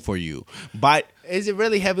lifting for you. But Is it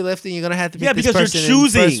really heavy lifting? You're gonna have to be yeah, this because person you're in the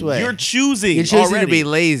first choosing. way. You're choosing. You're choosing already. to be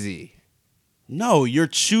lazy. No, you're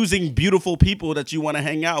choosing beautiful people that you want to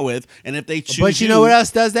hang out with, and if they choose, But you know what else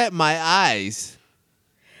does that? My eyes.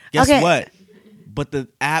 Guess Okay. what? But the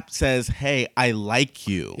app says, "Hey, I like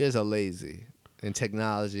you." You guys are lazy. In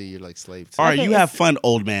technology, you're like slaves. All right, Okay, you have fun,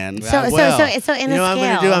 old man. So- I will. so in you know a what I'm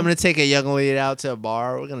gonna do? scale- I'm gonna take a young lady out to a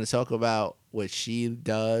bar. We're gonna talk about what she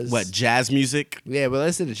does. What, jazz music? Yeah, but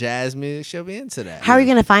listen to jazz music. She'll be into that. How are you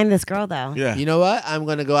gonna find this girl though? Yeah, You know what? I'm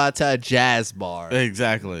gonna go out to a jazz bar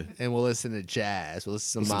exactly. and we'll listen to jazz. We'll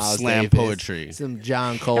listen to Some Miles slam Davis, poetry. some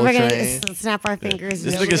John And we're gonna Coltrane. snap our fingers.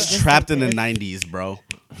 This and nigga's just trapped like in the this. '90s, bro.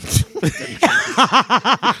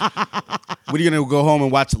 What are you gonna go home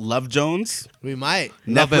and watch Love Jones? We might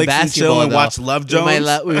Netflix Love and and Basketball chill and though. watch Love We might,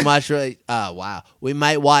 Jones? we watch really. Wow. We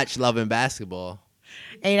might watch Love and Basketball.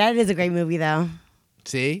 Hey, that is a great movie though.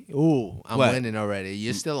 See? Ooh, I'm What? winning already.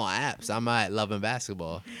 You're still on apps. I'm at Love and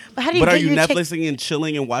Basketball. But how do you But are get you your chick- Netflixing and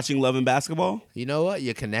chilling and watching Love and Basketball? You know what?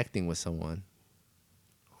 You're connecting with someone.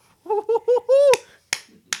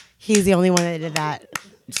 He's the only one that did that.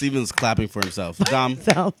 Steven's clapping for himself. Dom,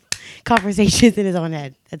 So, conversations in his own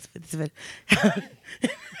head. That's what.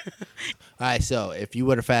 All right, so if you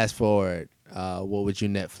were to fast forward, what would you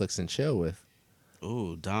Netflix and chill with?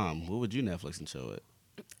 ooh, Dom, what would you Netflix and chill with?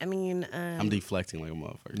 I mean, I'm deflecting like a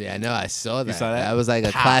motherfucker. Yeah, I know. I saw that. saw that? That was like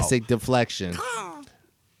a Pow. classic deflection.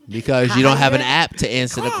 Because you don't have an app to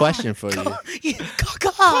answer the question for you.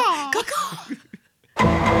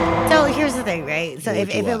 So here's the thing, right? So What would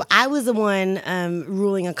if you watch? I was the one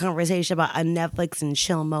ruling a conversation about a Netflix and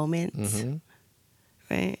chill moment, Mm-hmm.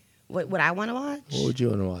 right? What would I want to watch? What would you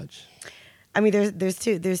want to watch? I mean, there's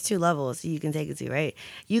two levels you can take it to, right?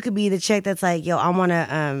 You could be the chick that's like, yo, I want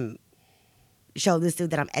to show this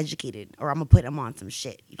dude that I'm educated, or I'm gonna put him on some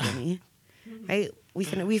shit. You feel me? Right? We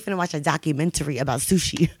finna watch a documentary about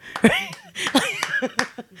sushi.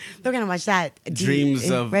 They're gonna watch that. Dreams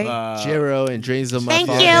of right? Jiro and Dreams of My Thank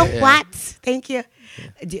Father. you. Yeah. What? Thank you.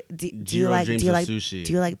 Do you Jiro like dreams do you of like sushi.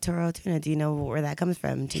 do you like taro tuna? Do you know where that comes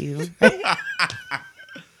from? Do you?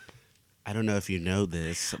 I don't know if you know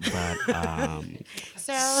this, but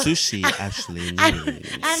So sushi actually I means.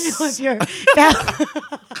 don't know if your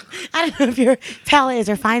I don't know if your palate is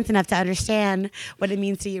refined enough to understand what it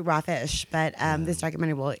means to eat raw fish, but this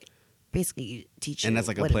documentary will basically teach you. And that's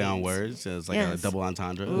like a what it play on means. words. So it's like a Yes. double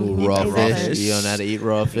entendre. Ooh, raw Raw fish. fish. You don't know how to eat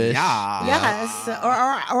raw fish? Yeah. Yes,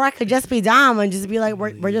 or I could just be dumb and just be like,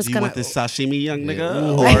 we're just Do you gonna. want this sashimi, young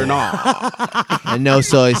nigga, or not? And no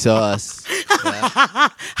soy sauce.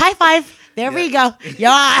 High five. There we go.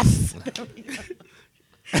 Yes.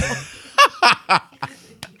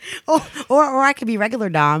 or I could be regular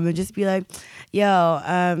Dom and just be like, yo,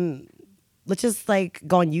 let's just like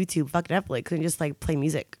go on YouTube, fuck Netflix, and just like play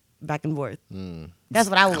music back and forth. That's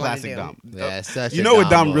what I would want to Classic do. Dom. Yeah, such You a know what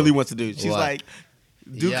Dom move. really wants to do? She's What? like,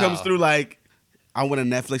 dude Yo. comes through like, I want to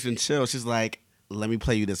Netflix and chill. She's like, let me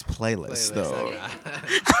play you this playlist, though.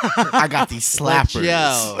 I got these But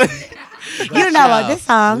slappers. You don't know about this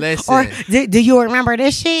song, Listen. or do you remember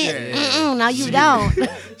this shit? Yeah. Mm-mm, no, you don't.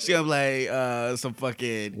 She gonna play some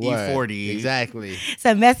fucking Word. E40. Exactly.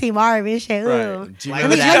 Some messy Marvin shit. Ooh. Right. Do you Like, remember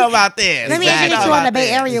what you that? know about this? Let me What you introduce know you on the about Bay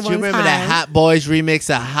this? Area Do you one remember time. that Hot Boys remix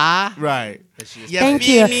of Ha? Right. Yeah, Thank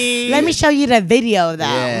feel you. me? Let me show you the video though.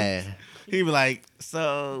 Yeah. He be like,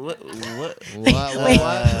 so what?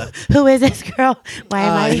 What? Who is this girl? Why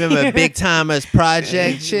am I You remember here? Big Timers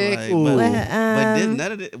Project chick? Like, Ooh. but did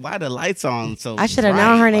none of it. Why the lights on? So I should have bright?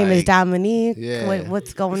 known her name is Like, Dominique. Yeah.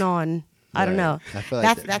 What's going on? I don't Right. know. I feel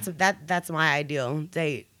like That's my ideal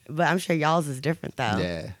date. But I'm sure y'all's is different though.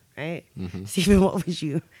 Yeah. Right? Stephen, what would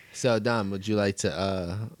you? So Dom, would you like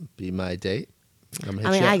to be my date? I'm gonna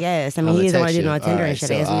I hit mean, you I up. guess. I I'm mean, gonna he doesn't want text to do you. no Tinder Alright, and shit.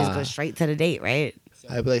 so, I guess we just go straight to the date, right?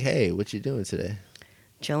 I'd be like, hey, what you doing today?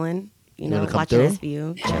 Chilling. You You know, wanna come watching through?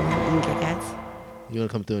 SVU, chilling, eating Kit Kats. You wanna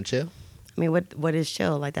come through and chill? I mean, what is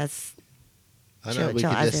chill? Like that's I know Chill- we chill,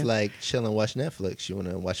 could as just in- like chill and watch Netflix. You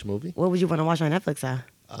wanna watch a movie? what would you want to watch on Netflix though?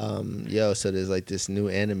 Yo, so there's like this new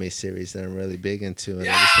anime series that I'm really big into, and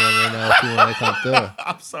I just want to know if you want to come through.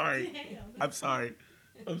 I'm sorry. I'm sorry.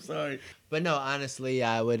 I'm sorry. But no, honestly,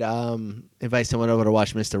 I would invite someone over to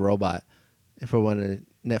watch Mr. Robot if we want to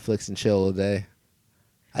Netflix and chill all day.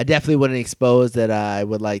 I definitely wouldn't expose that I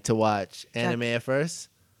would like to watch anime at first.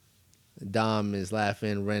 Dom is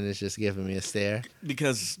laughing. Ren is just giving me a stare.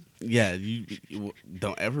 Because you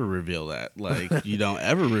don't ever reveal that. Like you don't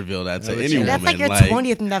ever reveal that to would any say woman. That's like your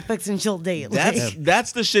 20th Netflix and chill date. Like,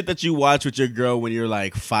 That's the shit that you watch with your girl when you're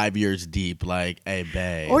like 5 years deep. Like, hey,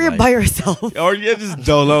 babe. or you're like, by yourself. Or you're just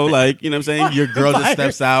dolo, like, you know what I'm saying? Your girl just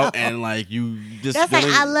steps out and like you just That's like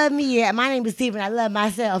gonna- I love me. Yeah, my name is Steven. I love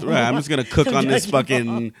myself. Right, I'm just gonna cook Don't on this judge me.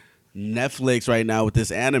 fucking Netflix right now with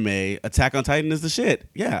this anime. Attack on Titan is the shit.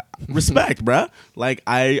 Yeah, respect, bruh. Like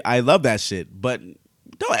I love that shit, but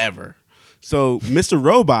don't ever. So Mr.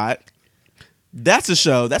 Robot, that's a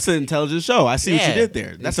show. That's an intelligent show. I see what you did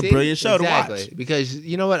there. That's a brilliant show to watch. Because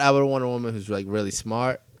you know what? I would want a woman who's like really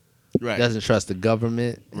smart, Right. doesn't trust the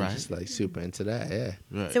government, and Right. just like super into that. Yeah.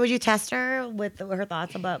 Right. So would you test her with her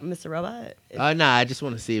thoughts about Mr. Robot? Nah, I just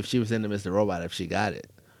want to see if she was into Mr. Robot. If she got it.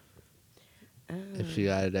 If she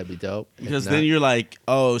got it, that'd be dope. If Because not- then you're like,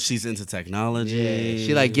 oh, she's into technology. yeah,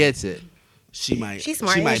 she like gets it. She might. She's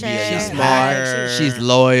smart She and might be a shit. She's Yeah. smart. Like, She's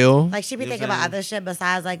loyal. Like she be You know thinking what I'm about other shit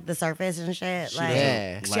besides like the surface and shit. Like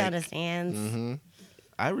Yeah. she Like- understands. Mm-hmm.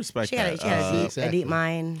 I respect She got, that. she got a, deep, exactly. a deep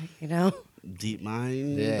mind, you know. Deep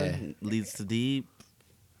mind Yeah. leads to deep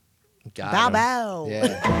Bow bow.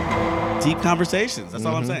 Yeah. deep conversations. That's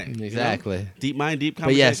all I'm Mhm, saying. you know? Exactly. Deep mind, deep But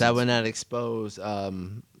conversations. yes, I would not expose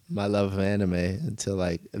my love of anime until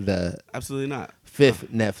like the Absolutely not. 5th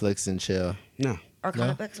Netflix and chill. No. Or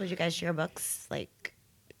comic books? Would you guys share books? Like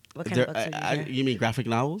what kind There- of books would you share? you mean graphic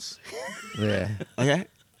novels? Yeah. Okay.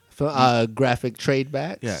 Graphic trade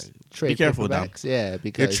backs. Yeah. Trade Be careful, Dom. paperbacks. Yeah,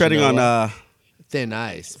 because You're treading you know on what? Thin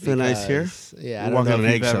ice. Thin ice here? because- Yeah, I We're don't know walking if on you've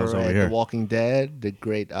ever eggshells over read here. The Walking Dead, the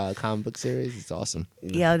great comic book series. It's awesome.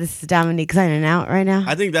 Yo, this is Dominique signing out right now.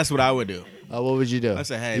 I think that's what I would do. What would you do? I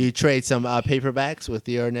say, hey. You trade some paperbacks with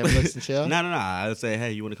your Netflix and chill. No. I would say,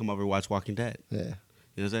 hey, you want to come over and watch Walking Dead? Yeah. You know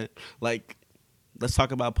what I'm saying? Like, let's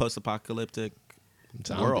talk about post-apocalyptic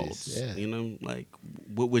worlds. Zombies, yeah. You know, like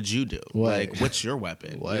what would you do? What? Like what's your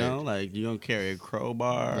weapon? What? You know, like you don't carry a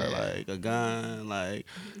crowbar, Yeah. like a gun, like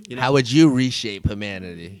you know. How would you reshape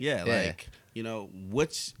humanity? yeah, like you know,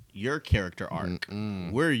 what's your character arc?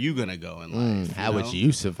 Where are you gonna go in life? How would know?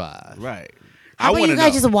 you survive? Right. How about wanna you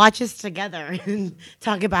guys know. just watch us together and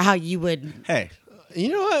talk about how you would? Hey, You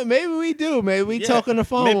know what? Maybe we do. Maybe we yeah, talk on the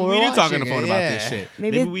phone. Maybe when we we're do talk on the watching phone it. about Yeah. this shit.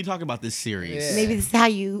 Maybe- Maybe we talk about this series. Yeah. Maybe this is how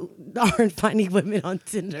you aren't finding women on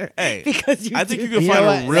Tinder. Hey, because you I think do. you can You know find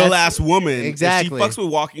what? a real That's- ass woman Exactly. if she fucks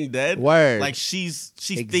with Walking Dead. Word. Like she's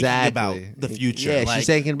thinking Exactly. about the future. Yeah, she's like,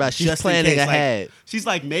 thinking about- she's just in planning case, like, ahead. she's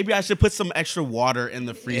like, maybe I should put some extra water in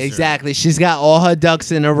the freezer. Exactly. She's got all her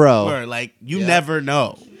ducks in a row. Or like you Yeah. never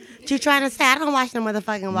know. What you trying to say? I don't watch no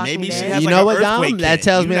motherfucking Walking Maybe she Dead. has You like know an what, Dom? earthquake That kit.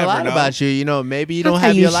 tells You me a never lot know. about you. You know, maybe you Don't don't tell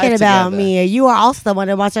have you your life shit about together. me. You are also the one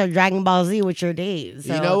that watches Dragon Ball Z with your dates.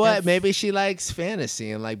 So You know what? that's- Maybe she likes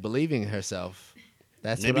fantasy and like believing herself.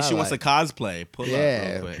 That's Maybe what she I wants like. to cosplay. Pull up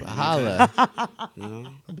Yeah, real quick. holla. You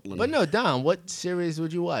know? But no, Dom, what series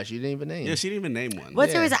would you watch? You didn't even name. Yeah, she didn't even name one. What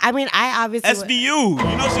Yeah. series? I mean, I obviously SVU. You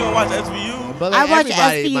know she gonna watch SVU. But I like watch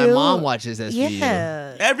everybody, my SVU. mom watches SVU.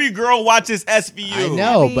 Yeah. Every girl watches SVU. I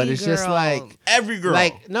know, Every but it's just girl. like Every girl.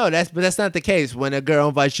 like no, but that's not the case. When a girl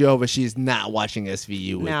invites you over, she's not watching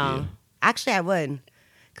SVU with No, you. actually, I would,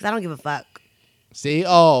 because I don't give a fuck. See?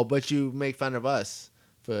 Oh, but you make fun of us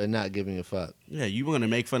for not giving a fuck. yeah, you want to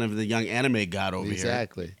make fun of the young anime god over here.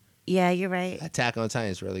 Exactly. Yeah, you're right. Attack on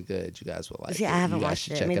Titan is really good. You guys will like See, it. I haven't you guys watched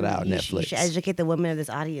should it. check Maybe it out. you Netflix. should educate the women of this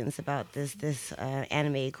audience about this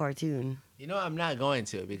anime cartoon. You know, I'm not going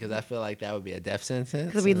to because I feel like that would be a death sentence.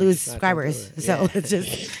 Because we and lose I'm just not gonna do subscribers, it. so Yeah. it's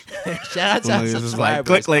just Shout out to Well, our it's just subscribers.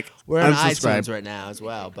 like, click, We're on unsubscribe. iTunes right now as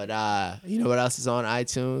well. But you know what else is on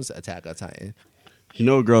iTunes? Attack on Titan. You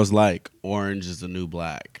know what girls like? Orange is the new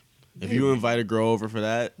black. If you invite a girl over for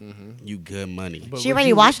that, you good money. But she would already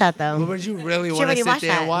you- watched that But though. would you really She want to already sit watched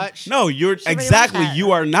there and that. watch? No, you're already exactly. watched that.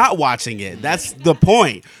 You are not watching it. That's the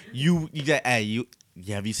point. Hey, you.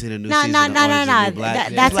 Yeah, have you seen a new No, season no, of no, Orange no, is the no. New Black? That-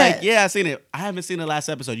 She's that's like, a- yeah, I seen it. I haven't seen the last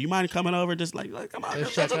episode. You mind coming over? Just like come on.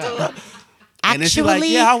 Let's check it out. And then she's like,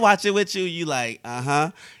 Actually, yeah, I'll watch it with you. You like,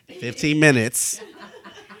 15 minutes.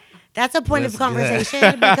 that's a point of That's good.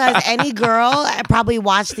 conversation because any girl probably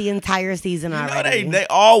watched the entire season You know, already. they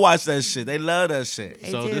all watch that shit. They love that shit. They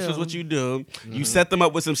So this do. is what you do. Mm-hmm. You set them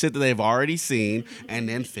up with some shit that they've already seen, and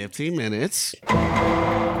then 15 minutes.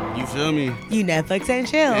 You feel me? You Netflix and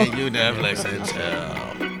chill. And you Netflix and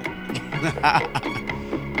chill.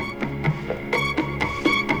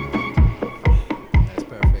 That's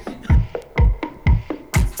perfect.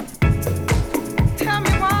 Tell me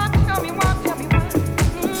why, tell me why, tell me why.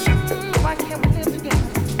 Why can't we live together?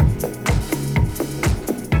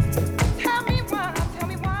 Tell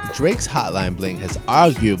me why. Drake's Hotline Bling has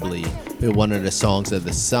arguably been one of the songs of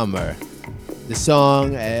the summer. The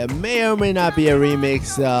song may or may not be a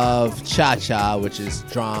remix of Cha Cha, which is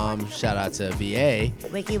Drum, shout out to VA,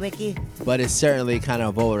 Wiki. but it certainly kind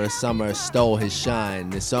of over the summer stole his shine.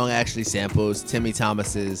 The song actually samples Timmy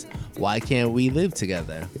Thomas's Why Can't We Live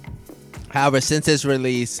Together? However, since its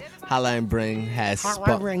release, Hotline Bling has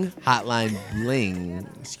Hotline Bling,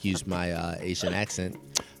 excuse my Asian accent.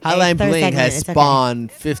 Hotline third Bling segment, has it's okay.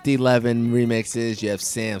 spawned 5011 remixes. You have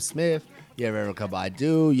Sam Smith, you have Erykah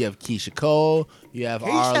Badu, you have Keisha Cole, you have R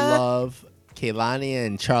Keisha. Love, Kehlani,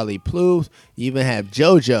 and Charlie Puth. You even have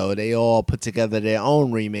JoJo. They all put together their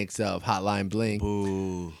own remix of Hotline Bling.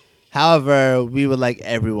 Ooh. However, we would like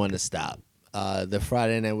everyone to stop. The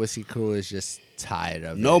Friday Night Whiskey crew is just tired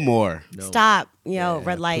of No it. more. No. Stop. Yeah,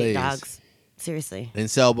 Red light, please. dogs. Seriously. And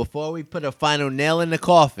so before we put a final nail in the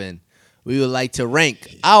coffin, we would like to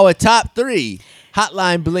rank our top 3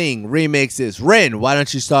 Hotline Bling remixes. Ren, why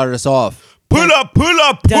don't you start us off? Pull up, pull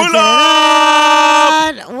up, pull Dun,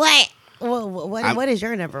 up. dun, dun. Wait. What is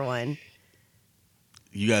your number one?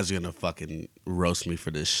 You guys are going to fucking roast me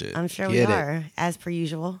for this shit. I'm sure Get we it. are, as per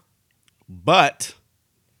usual. But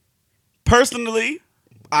personally,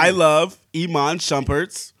 I love Iman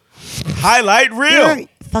Shumpert's Highlight Reel. You're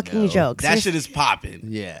fucking jokes. That shit is popping.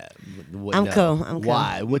 Yeah. I'm cool, I'm cool.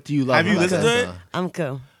 Why? What do you love Have you about listened that to it? song? I'm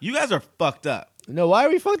cool. You guys are fucked up. No, why are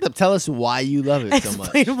we fucked up? Tell us why you love it so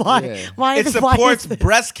much. Explain why. Yeah. Why It is why supports is this-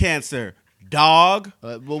 breast cancer. Dog.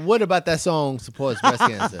 Well, what about that song supports breast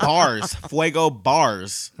cancer? Bars. Fuego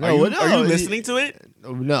bars. No, Are you, no, are you it- listening to it?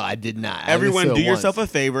 No, I did not. I Everyone, listened do to it yourself once.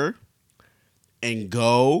 a favor and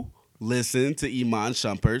go listen to Iman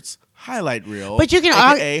Shumpert's Highlight Reel. But you can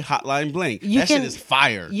AKA Hotline Bling. You That can- shit is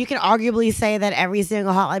fire. You can arguably say that every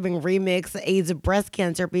single Hotline Bling remix aids breast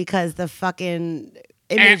cancer because the fucking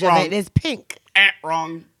image of wrong. it is pink.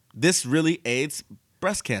 Wrong. This really aids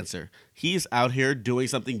breast cancer. He's out here doing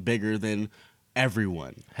something bigger than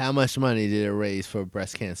everyone. How much money did it raise for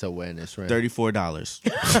breast cancer awareness? Right? $34.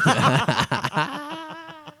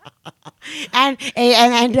 And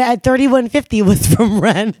 3150 was from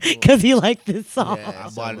Ren because he liked this song. Yeah. I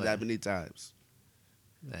bought it that many times.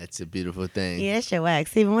 That's a beautiful thing. Yeah, that shit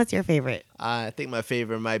wax. Steven, what's your favorite? I think my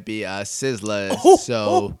favorite might be Sizzler. Oh,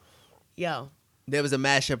 so Yo. there was a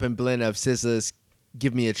mashup and blend of Sizzler's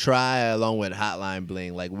Give Me a Try along with Hotline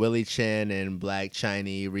Bling. Like Willie Chen and Black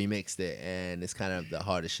Chiney remixed it, and it's kind of the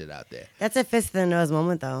hardest shit out there. That's a fist in the nose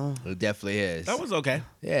moment, though. It definitely is. That was okay.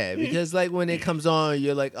 Yeah, because like when it comes on,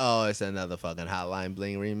 you're like, oh, it's another fucking Hotline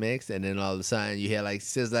Bling remix, and then all of a sudden you hear like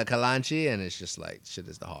Sizzler Kalanchi, and it's just like shit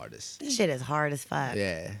is the hardest. This shit is hard as fuck.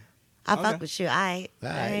 Yeah. I Okay. fuck with you. All right,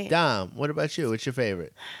 I Dom, what about you? What's your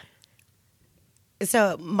favorite?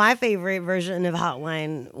 So my favorite version of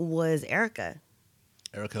Hotline was Erica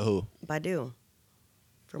Erica who? Badu,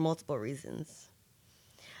 for multiple reasons.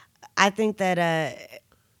 I think that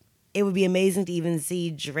it would be amazing to even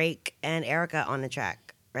see Drake and Erica on the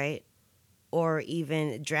track, right? Or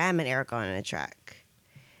even Dram and Erica on a track.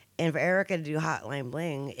 And for Erica to do Hotline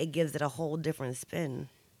Bling, it gives it a whole different spin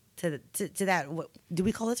to that. What, do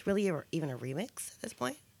we call this really even a remix at this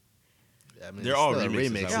point? I mean, They're it's all still a remixes,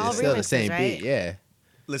 remix. They're all It's still the remixes, same right? beat, yeah.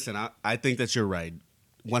 Listen, I think that you're right.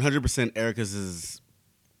 100% Erica's is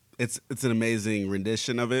it's an amazing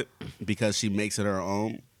rendition of it because she makes it her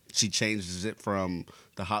own. She changes it from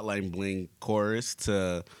the Hotline Bling chorus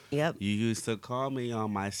to Yep. you used to call me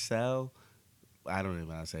on my cell. I don't even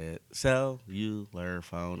know how to say it. Cellular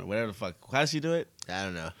phone or whatever the fuck. How does she do it? I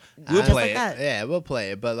don't know. We'll Just play like it. that. Yeah, we'll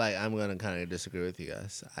play it, but like I'm gonna kind of disagree with you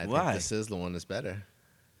guys. I Why? think the Sizzler one is better.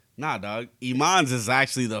 Nah, dog. Iman's is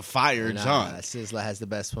actually the fire Nah, John. Sizzler has the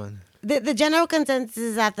best one. The general consensus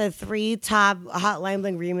is that the 3 top Hotline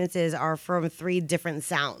Bling remixes are from 3 different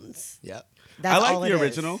sounds. Yep. That's I like all the it is.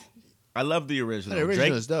 original. I love the original. The original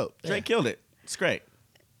Drake, is dope. Drake killed it. It's great.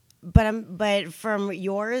 But from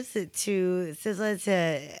yours to Sizzler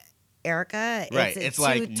to Erica, Right. It's It's two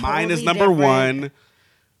like mine is totally number different- 1,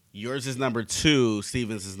 yours is number 2,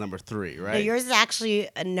 Stevens is number 3, No, right? yours is actually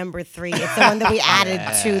a number 3. It's the one that we added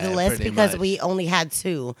to the Yeah, list pretty because much. we only had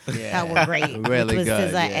 2 Yeah. that were great, Really which was good,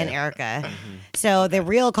 SZA yeah. and Erica. So the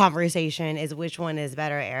real conversation is which one is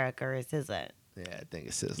better, Erica or SZA? Yeah, I think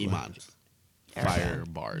it's Sizzler. Iman. Fire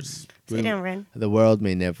bars. Sit down, Ren. The world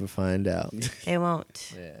may never find out. They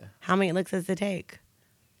won't. Yeah. How many licks does it take?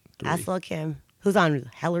 Ask Lil Kim, who's on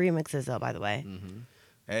hella remixes though, by the way.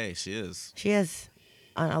 Hey, she is. She is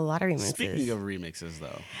on a lot of remixes. Speaking of remixes,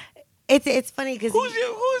 though, it's funny because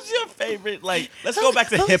who's your favorite? Like, let's go back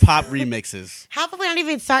to who's- hip hop remixes. how about we not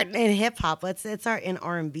even start in hip hop? Let's start in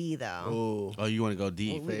R&B though. Ooh. Oh, you want to go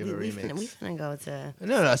deep? favorite we remix. finna go to.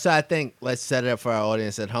 No. So I think let's set it up for our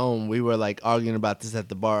audience at home. We were like arguing about this at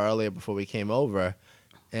the bar earlier before we came over.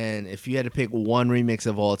 And if you had to pick one remix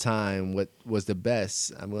of all time, what was the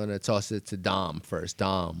best? I'm gonna toss it to Dom first.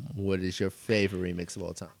 Dom, what is your favorite remix of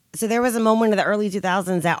all time? So there was a moment in the early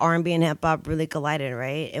 2000s that R&B and hip hop really collided,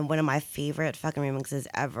 right? And one of my favorite fucking remixes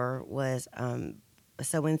ever was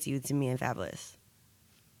 "So Into You" to Me and Fabulous.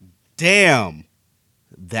 Damn,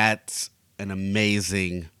 that's an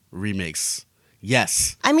amazing remix.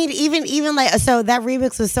 Yes. I mean, even like so that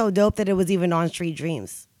remix was so dope that it was even on Street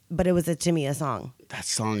Dreams, but it was a Timia song. That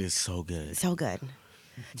song is so good. So good. Do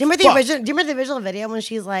you remember the Fuck. original? Do you remember the original video when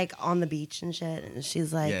she's like on the beach and shit, and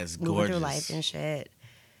she's like Yeah, it's moving through gorgeous. life and shit?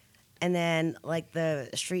 And then like the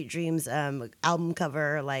Street Dreams album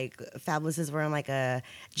cover, like Fabulous is wearing like a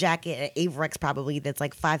jacket, an Averex probably that's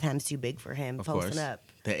like 5 times too big for him, Of posting course. up.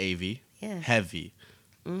 The AV. Yeah. Heavy.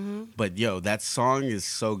 But yo, that song is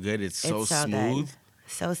so good. It's so It's so smooth. good.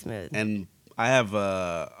 So smooth. And I have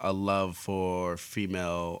a love for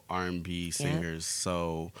female R&B singers.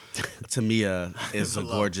 So Tamia is a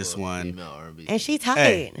gorgeous one. Female R&B. And she tight.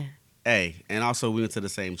 Hey. Hey, and also we went to the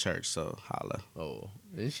same church, so holla. Oh,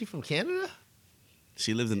 is she from Canada?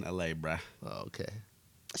 She lives in LA, bruh. Oh, okay.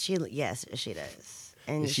 Yes, she does.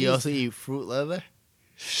 And Does she she's- also eat fruit leather?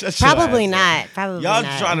 Shut your probably ass up. not. Probably Y'all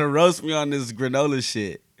not. trying to roast me on this granola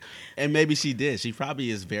shit. And maybe she did. She probably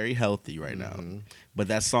is very healthy right now. But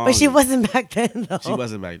that song. But she wasn't back then though. She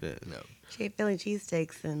wasn't back then. No. She ate Philly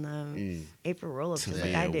cheesesteaks and April roll-ups just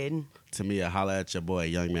like Tamia. I did. Tamia, holla at your boy,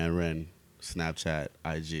 Young Man Ren. Snapchat,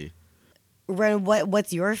 IG. Ren,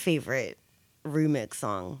 what's your favorite remix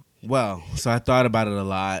song? Well, so I thought about it a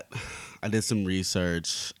lot. I did some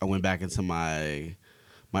research. I went back into my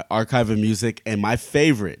archive of music, and my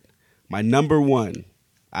favorite, my number one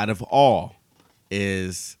out of all,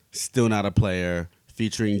 is Still Not a Player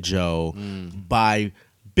featuring Joe by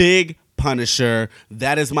Big Punisher.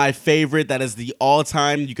 That is my favorite. That is the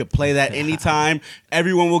all-time. You could play that anytime.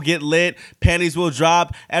 Everyone will get lit. Panties will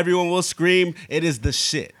drop. Everyone will scream. It is the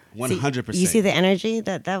shit. 100%. You see the energy?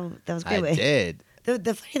 That was great. I did.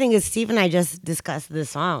 The funny thing is, Steve and I just discussed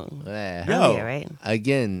this song Yeah. earlier, right?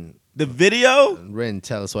 Again, The video, Rin,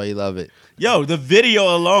 tell us why you love it. yo, the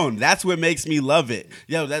video alone, that's what makes me love it.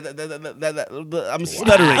 Yo, I'm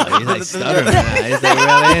stuttering. He's like stuttering now. He's like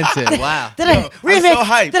really into it. Wow. Remix. so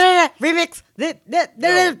hyped. Remix.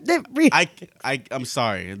 I'm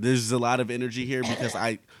sorry. There's a lot of energy here because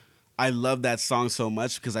I love that song so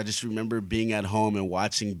much because I just remember being at home and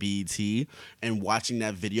watching BET and watching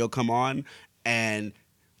that video come on. And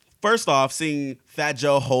first off, seeing Fat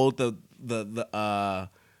Joe hold the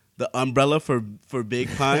umbrella for Big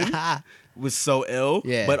Pun was so ill.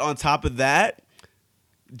 Yeah. But on top of that,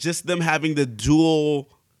 just them having the dual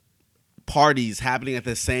parties happening at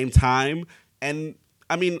the same time. And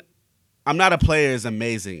I mean, I'm Not a Player is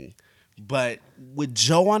amazing. But with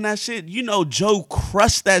Joe on that shit, you know Joe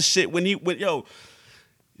crushed that shit when what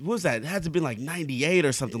was that? It had to be like 98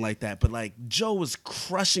 or something like that. But like Joe was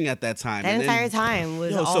crushing at that time. That And entire time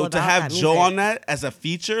was all so about to have that Joe music. on that as a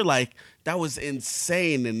feature, like that was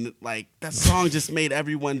insane. And like that song just made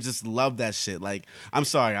everyone just love that shit. Like, I'm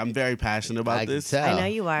sorry, I'm very passionate about I can this. tell. I know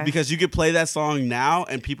you are. Because you could play that song now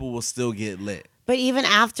and people will still get lit. But even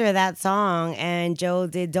after that song and Joe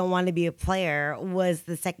did Don't Want to Be a Player was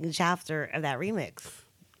the second chapter of that remix.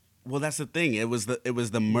 Well, that's the thing. It was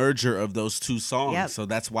the merger of those two songs. Yep. So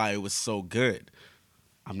that's why it was so good.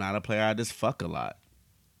 I'm not a player. I just fuck a lot.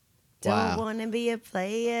 Wow. Don't want to be a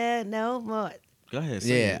player no more. Go ahead.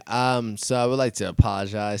 Say Yeah. it. So I would like to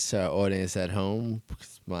apologize to our audience at home.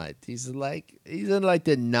 Because these are like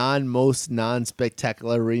the most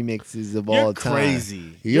non-spectacular remixes of You're all time.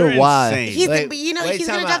 crazy. You're wild. insane. He's Wait, but you know wait, he's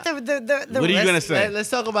time gonna out. drop the What are you gonna say? Let's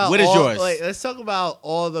talk about What is yours? Let's talk about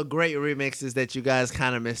all the great remixes that you guys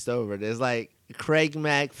kind of missed over. There's like Craig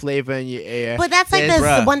Mack, Flavor in Your Ear. But that's like There's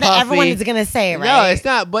the one that Puffy. everyone is gonna say, right? No, it's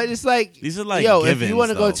not. But it's like These are like yo, if givens, you want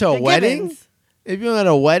to go though. to a They're wedding. givens. If you're at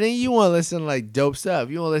a wedding, you want to listen to like dope stuff.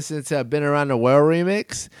 You want to listen to Been Around the World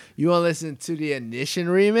remix. You want to listen to the Ignition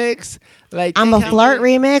remix. Like I'm a think how flirt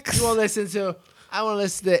many- remix. You want to listen to? I want to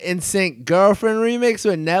listen to NSYNC Girlfriend remix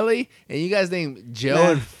with Nelly, and you guys named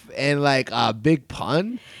Joe and like Big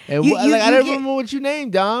Pun. And You- I you don't get- remember what you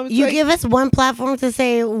named, Dom. It's You like, give us one platform to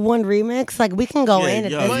say one remix, like we can go in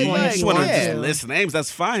at yo, this you point. like- if just you want to want yeah. just list names.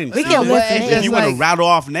 That's fine. We No, can but listen it's in. If just you want like- to rattle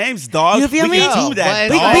off names, dog, You feel we me? can No, do that.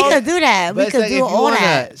 but We, it's we all- could do that. but We it's could like do if you all wanna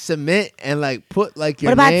that. submit and like put like your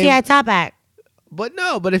What about name. T.I. Top Act? But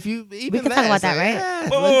no, but if you even We can talk about that's that, like, right? yeah,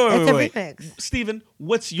 Wait, It's a wait. remix. Steven,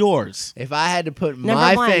 what's yours? If I had to put Number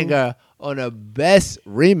my one. finger on the best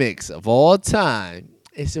remix of all time,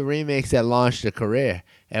 it's a remix that launched a career.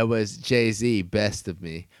 It was Jay-Z, Best of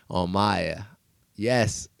Me, on Maya.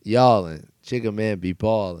 Yes, y'allin', Jigga Man be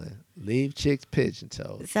ballin'. Leave chicks pigeon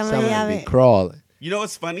toes. Some of Some of y'all them be be- crawling. You know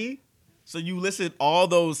what's funny? So you listed all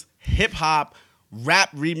those hip hop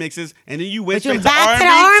rap remixes, and then you went But you're straight back to to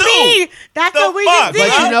the R&B. R&B. That's The what we fuck, just did.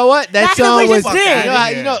 But you know what? That That's what song we was. just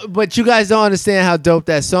did. You know, but you guys don't understand how dope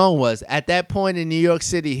that song was. At that point in New York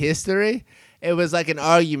City history, it was like an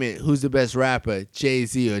argument: who's the best rapper,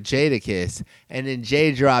 Jay-Z or Jadakiss? And then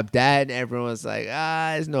Jay dropped that, and everyone was like,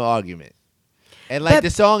 there's no argument. And like But- the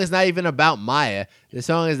song is not even about Maya. The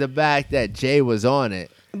song is the fact that Jay was on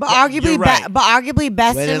it. But Yeah, arguably, you're right. but arguably,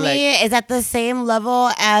 Best But to then, Me is at the same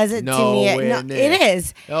level as it to me. Nowhere No, near. it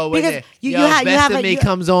is. Oh, because you Yo, have Best of a, Me you,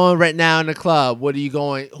 comes on right now in the club. What are you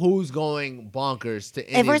going? Who's going bonkers to?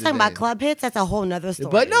 if any we're of the talking about days? club hits, that's a whole nother story.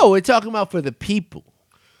 But no, we're talking about for the people.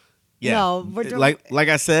 Yeah. No, we're doing- like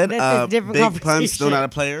I said, That's a different Big Pun, Still conversation. Not a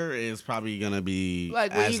Player, is probably gonna be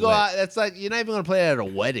Like when as you go lit. out, that's like you're not even gonna play that at a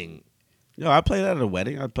wedding. Yo, I played that at a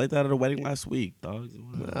wedding. I played that at a wedding last week, dog.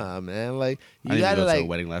 Nah, man. Like I you didn't gotta go to a like,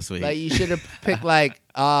 wedding last week. like you should have picked like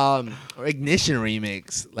Ignition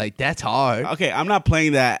remix. Like that's hard. Okay, I'm not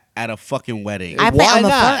playing that at a fucking wedding. I play Why I'm a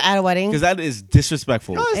not? flirt at a wedding. Because that is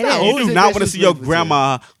disrespectful. No, it's It not. is. You Who's do it not want to see your disrespectful to?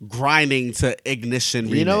 grandma grinding to Ignition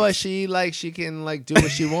You know remix. what? She can like do what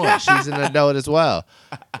she wants. She's an adult as well.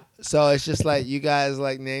 So it's just like you guys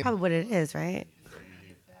like name. Probably what it is, right?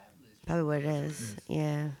 Probably what it is.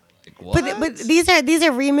 Yeah. What? But these are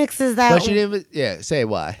remixes that But you didn't. Yeah, say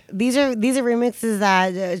why. these are remixes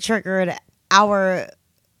that triggered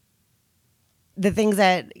the things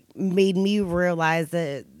that made me realize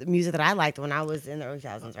the music that I liked when I was in the early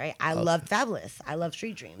 2000s, right? I loved Fabulous. I loved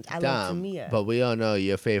Street Dreams. I loved Dom, Tamia. but we all know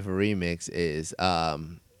your favorite remix is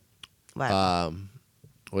What?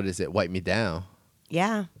 what is it? Wipe Me Down.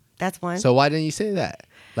 Yeah, that's one. So why didn't you say that?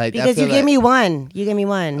 Like I Because feel you gave like- me one. You gave me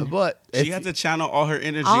one. But She had to channel all her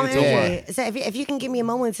energy All into energy. one. So if you can give me a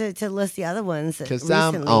moment to list the other ones because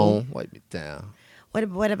recently. I'm on, wipe it down.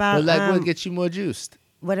 What But about like, what get you more juiced?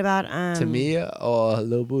 what about Tamia or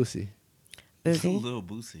Lil Boosie? Boosie? Little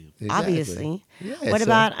Boosie. Exactly. Obviously. Yeah, What so-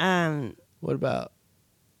 about What about?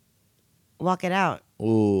 Walk It Out?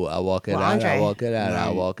 Ooh, I walk it Well, out. I Andre. walk it out. I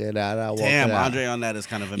walk it out. I walk Damn, it out. Andre on that is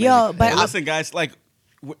kind of amazing. Yo, but- Hey, listen, guys, like,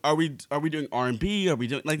 are we doing R&B? Are we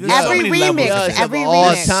doing like there's Every so many remix, levels? Yes, every of all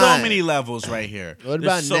remix. So time. many levels right here. What There's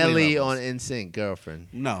about so many Nelly levels. on NSYNC, girlfriend?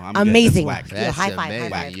 No, I'm Amazing. Good. That's whack. Yo, That's high five, high amazing.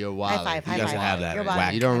 five. You're High wild. five, high You guys five. should have that. You're Whack.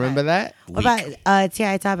 wild. You don't High remember five. that? What about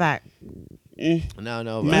T.I. Top Back? No, Meh. but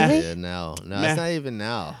no, Meh. it's not even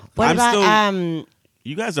now. What I'm about still-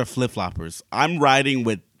 You guys are flip floppers. I'm riding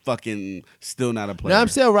with fucking still not a player. No, I'm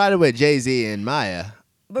still riding with Jay-Z and Maya.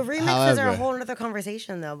 But remixes are However- a whole other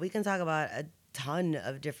conversation, though. We can talk about a ton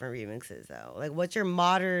of different remixes, though. Like, what's your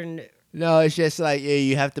modern? No, it's just like, yeah,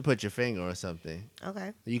 you have to put your finger on something.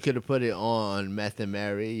 Okay, You could have put it on Meth and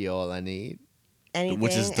Mary, You All I Need. anything?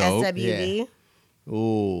 Which is dope. SWV.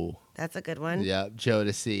 Ooh. That's a good one. Yep,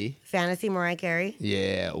 Jodeci. Fantasy, Mariah Carey.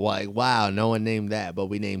 Yeah, like, wow, no one named that, but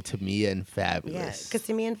we named Tamia and Yeah, Fabulous. because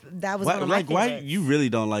to me, that was Why, one of my like, why favorites. you really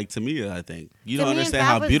don't like Tamia? I think you don't Tamia and understand Fab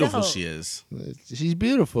how was beautiful dope. she is. She's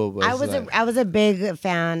beautiful, but I it's was like, I was a big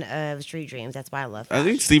fan of Street Dreams. That's why I love. I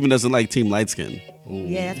think Steven doesn't like Team Light Skin.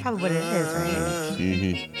 Yeah, that's probably what it is, right?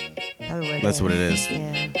 Mm-hmm. Probably what it That's is. what it is.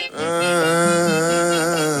 Yeah.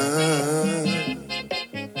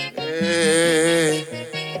 Hey,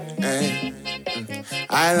 hey.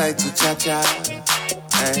 I like to cha-cha,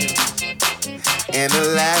 hey, in a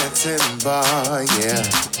Latin bar, yeah,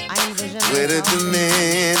 I envision with a myself-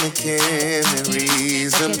 Dominican that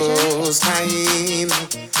resembles hyena.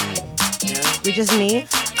 We just me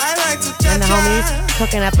I like to and the homies cha-cha,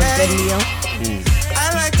 cooking up a good meal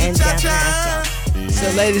I like to and dancing cha-cha. ourselves. So,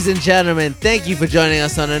 ladies and gentlemen, thank you for joining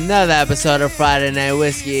us on another episode of Friday Night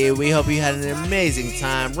Whiskey. We hope you had an amazing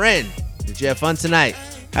time. Ren, did you have fun tonight?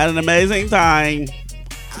 Had an amazing time.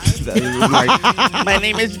 My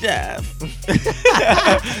name is Jeff.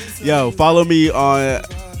 Yo, follow me on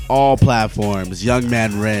all platforms. Young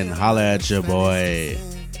Man Ren, holla at your boy.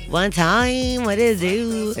 One time, what is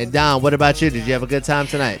it? And Don, what about you? Did you have a good time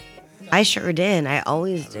tonight? I sure did. I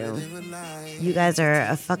always do. You guys are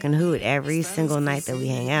a fucking hoot every single night that we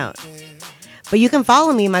hang out. But you can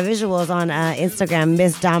follow me, my visuals on Instagram,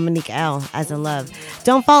 Miss Dominique L, as in love.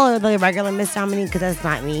 Don't follow the regular Miss Dominique because that's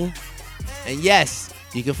not me. And yes,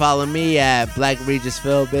 you can follow me at Black Regis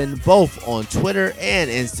Philbin, both on Twitter and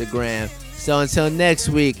Instagram. So until next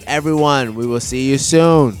week, everyone, we will see you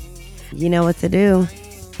soon. You know what to do.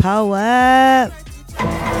 Po up.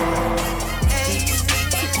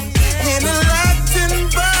 In a Latin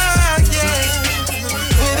bar, yeah,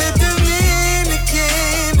 with a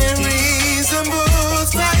Dominican that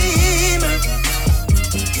resembles hyena.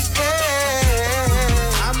 Hey,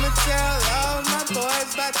 I'ma tell all my boys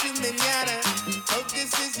about you, manana. Hope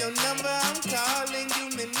this is your